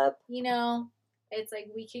up. You know, it's like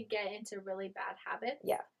we could get into really bad habits.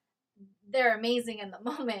 Yeah. They're amazing in the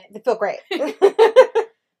moment. They feel great.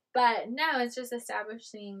 But no, it's just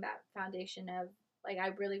establishing that foundation of like, I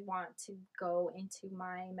really want to go into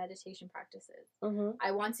my meditation practices. Mm-hmm.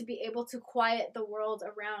 I want to be able to quiet the world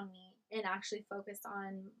around me and actually focus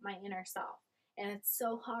on my inner self. And it's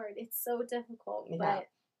so hard. It's so difficult. Yeah. But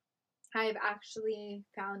I've actually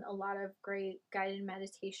found a lot of great guided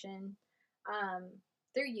meditation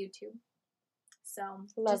through YouTube. So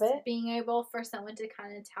Love just it. being able for someone to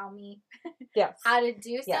kind of tell me yes. how to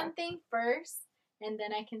do something first, and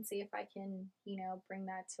then I can see if I can, you know, bring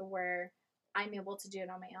that to where I'm able to do it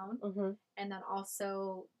on my own, mm-hmm. and then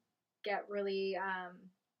also get really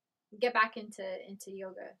get back into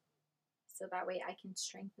yoga, so that way I can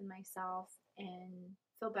strengthen myself and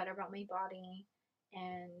feel better about my body,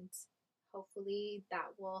 and hopefully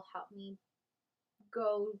that will help me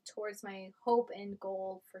go towards my hope and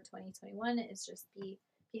goal for 2021 is just be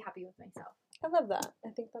happy with myself. I love that.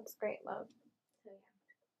 I think that's great, love. So yeah.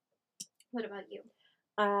 What about you?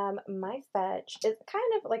 My fetch is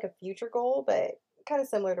kind of like a future goal, but kind of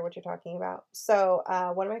similar to what you're talking about. So,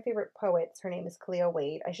 one of my favorite poets, her name is Cleo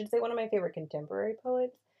Wade. I should say one of my favorite contemporary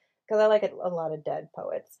poets, because I like a lot of dead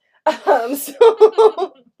poets.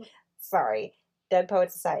 So sorry, Dead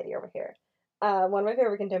Poet Society over here. One of my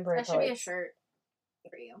favorite contemporary poets. That should be a shirt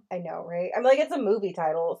for you. I know, right? I'm like, it's a movie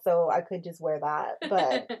title, so I could just wear that.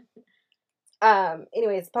 But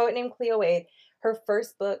anyways, poet named Cleo Wade. Her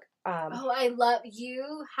first book. I love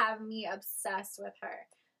you. Have me obsessed with her.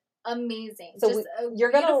 Amazing. So just a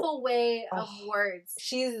beautiful way of words.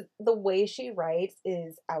 The way she writes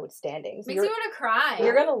is outstanding. So makes me want to cry.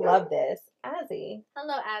 You're gonna love this, Azzy.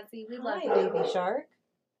 Hello, Azzy. We love you. Hi, Baby Shark.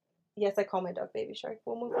 Yes, I call my dog Baby Shark.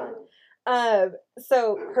 We'll move on.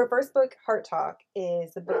 So her first book, Heart Talk,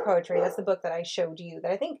 is the book poetry. That's the book that I showed you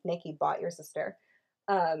that I think Nikki bought your sister.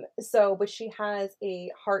 But she has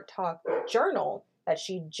a Heart Talk journal that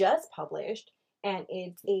she just published, and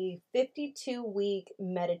it's a 52-week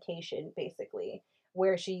meditation, basically,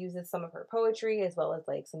 where she uses some of her poetry as well as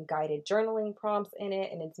like some guided journaling prompts in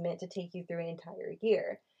it, and it's meant to take you through an entire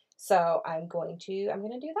year. So I'm gonna do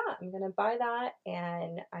that. I'm gonna buy that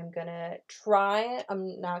and I'm gonna try it.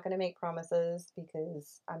 I'm not gonna make promises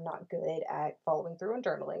because I'm not good at following through on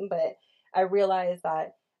journaling, but I realize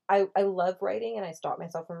that I love writing and I stop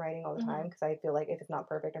myself from writing all the time because I feel like if it's not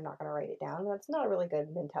perfect, I'm not gonna write it down. That's not a really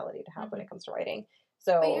good mentality to have when it comes to writing.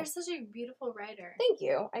 So, but you're such a beautiful writer. Thank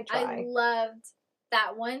you. I try. I loved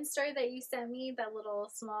that one story that you sent me, that little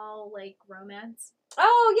small like romance.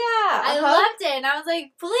 Oh yeah, I loved it, and I was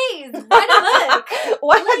like, "Please write a book.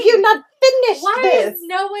 Why have you not finished Why this? is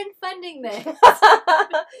no one funding this?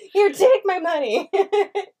 Here, take my money."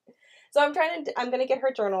 So I'm gonna get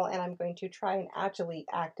her journal, and I'm going to try and actually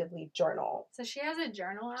actively journal. So she has a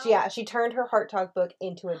journal out? Yeah, she turned her Heart Talk book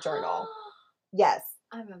into a journal. Yes,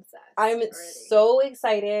 I'm obsessed. I'm already. so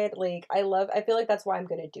excited. Like, I feel like that's why I'm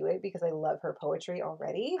going to do it, because I love her poetry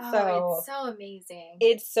already. Oh, so it's so amazing.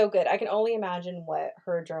 It's so good. I can only imagine what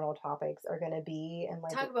her journal topics are going to be. And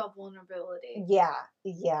like, talk about vulnerability. Yeah.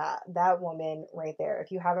 That woman right there.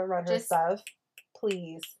 If you haven't read her stuff,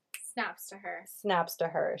 please. Snaps to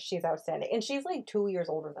her. She's outstanding. And she's like 2 years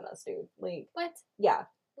older than us, dude. Like, what? Yeah.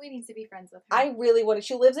 We need to be friends with her. I really want to.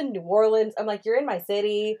 She lives in New Orleans. I'm like, you're in my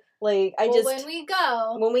city. Like, when we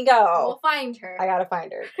go, we'll find her. I gotta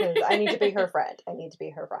find her because I need to be her friend.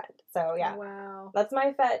 So yeah. Wow. That's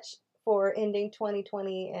my fetch for ending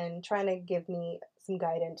 2020 and trying to give me some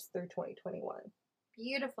guidance through 2021.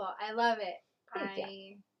 Beautiful. I love it. Thank you.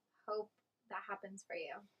 I hope that happens for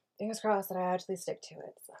you. Fingers crossed that I actually stick to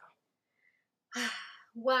it. So.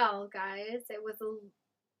 Well, guys,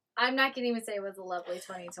 I'm not going to even say it was a lovely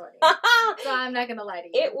 2020. So I'm not going to lie to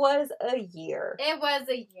you. It was a year.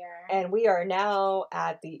 And we are now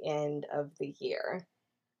at the end of the year.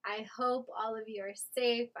 I hope all of you are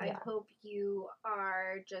safe. I hope you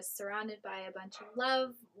are just surrounded by a bunch of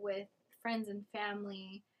love with friends and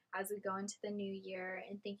family as we go into the new year.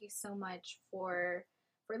 And thank you so much for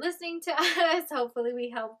listening to us. Hopefully we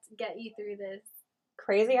helped get you through this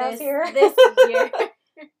crazy ass year. This year.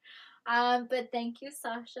 But thank you,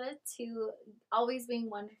 Sasha, to always being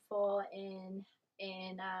wonderful in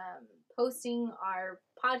posting our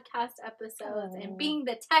podcast episodes and being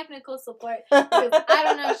the technical support, because I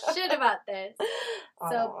don't know shit about this.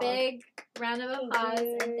 So big round of applause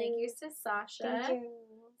and thank you to Sasha.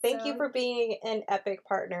 Thank you for being an epic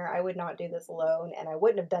partner. I would not do this alone, and I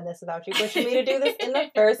wouldn't have done this without you pushing me to do this in the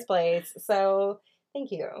first place. So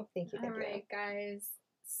thank you. All right, guys.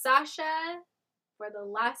 Sasha, for the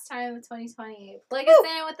last time of 2020, plug us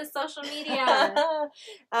in with the social media.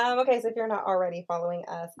 Okay, so if you're not already following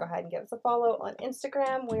us, go ahead and give us a follow on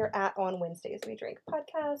Instagram. We're at On Wednesdays We Drink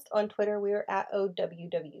Podcast. On Twitter, we are at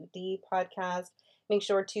OWWD Podcast. Make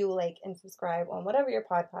sure to like and subscribe on whatever your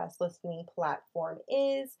podcast listening platform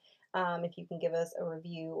is. If you can give us a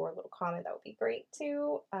review or a little comment, that would be great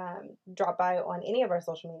too. Drop by on any of our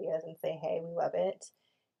social medias and say, hey, we love it.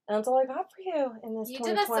 And that's all I got for you in this 2020. You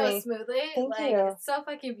did that so smoothly. Thank you. It's so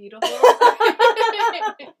fucking beautiful.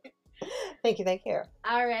 Thank you.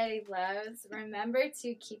 Alrighty, loves. Remember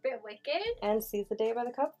to keep it wicked. And seize the day by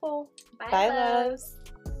the cupful. Bye, loves.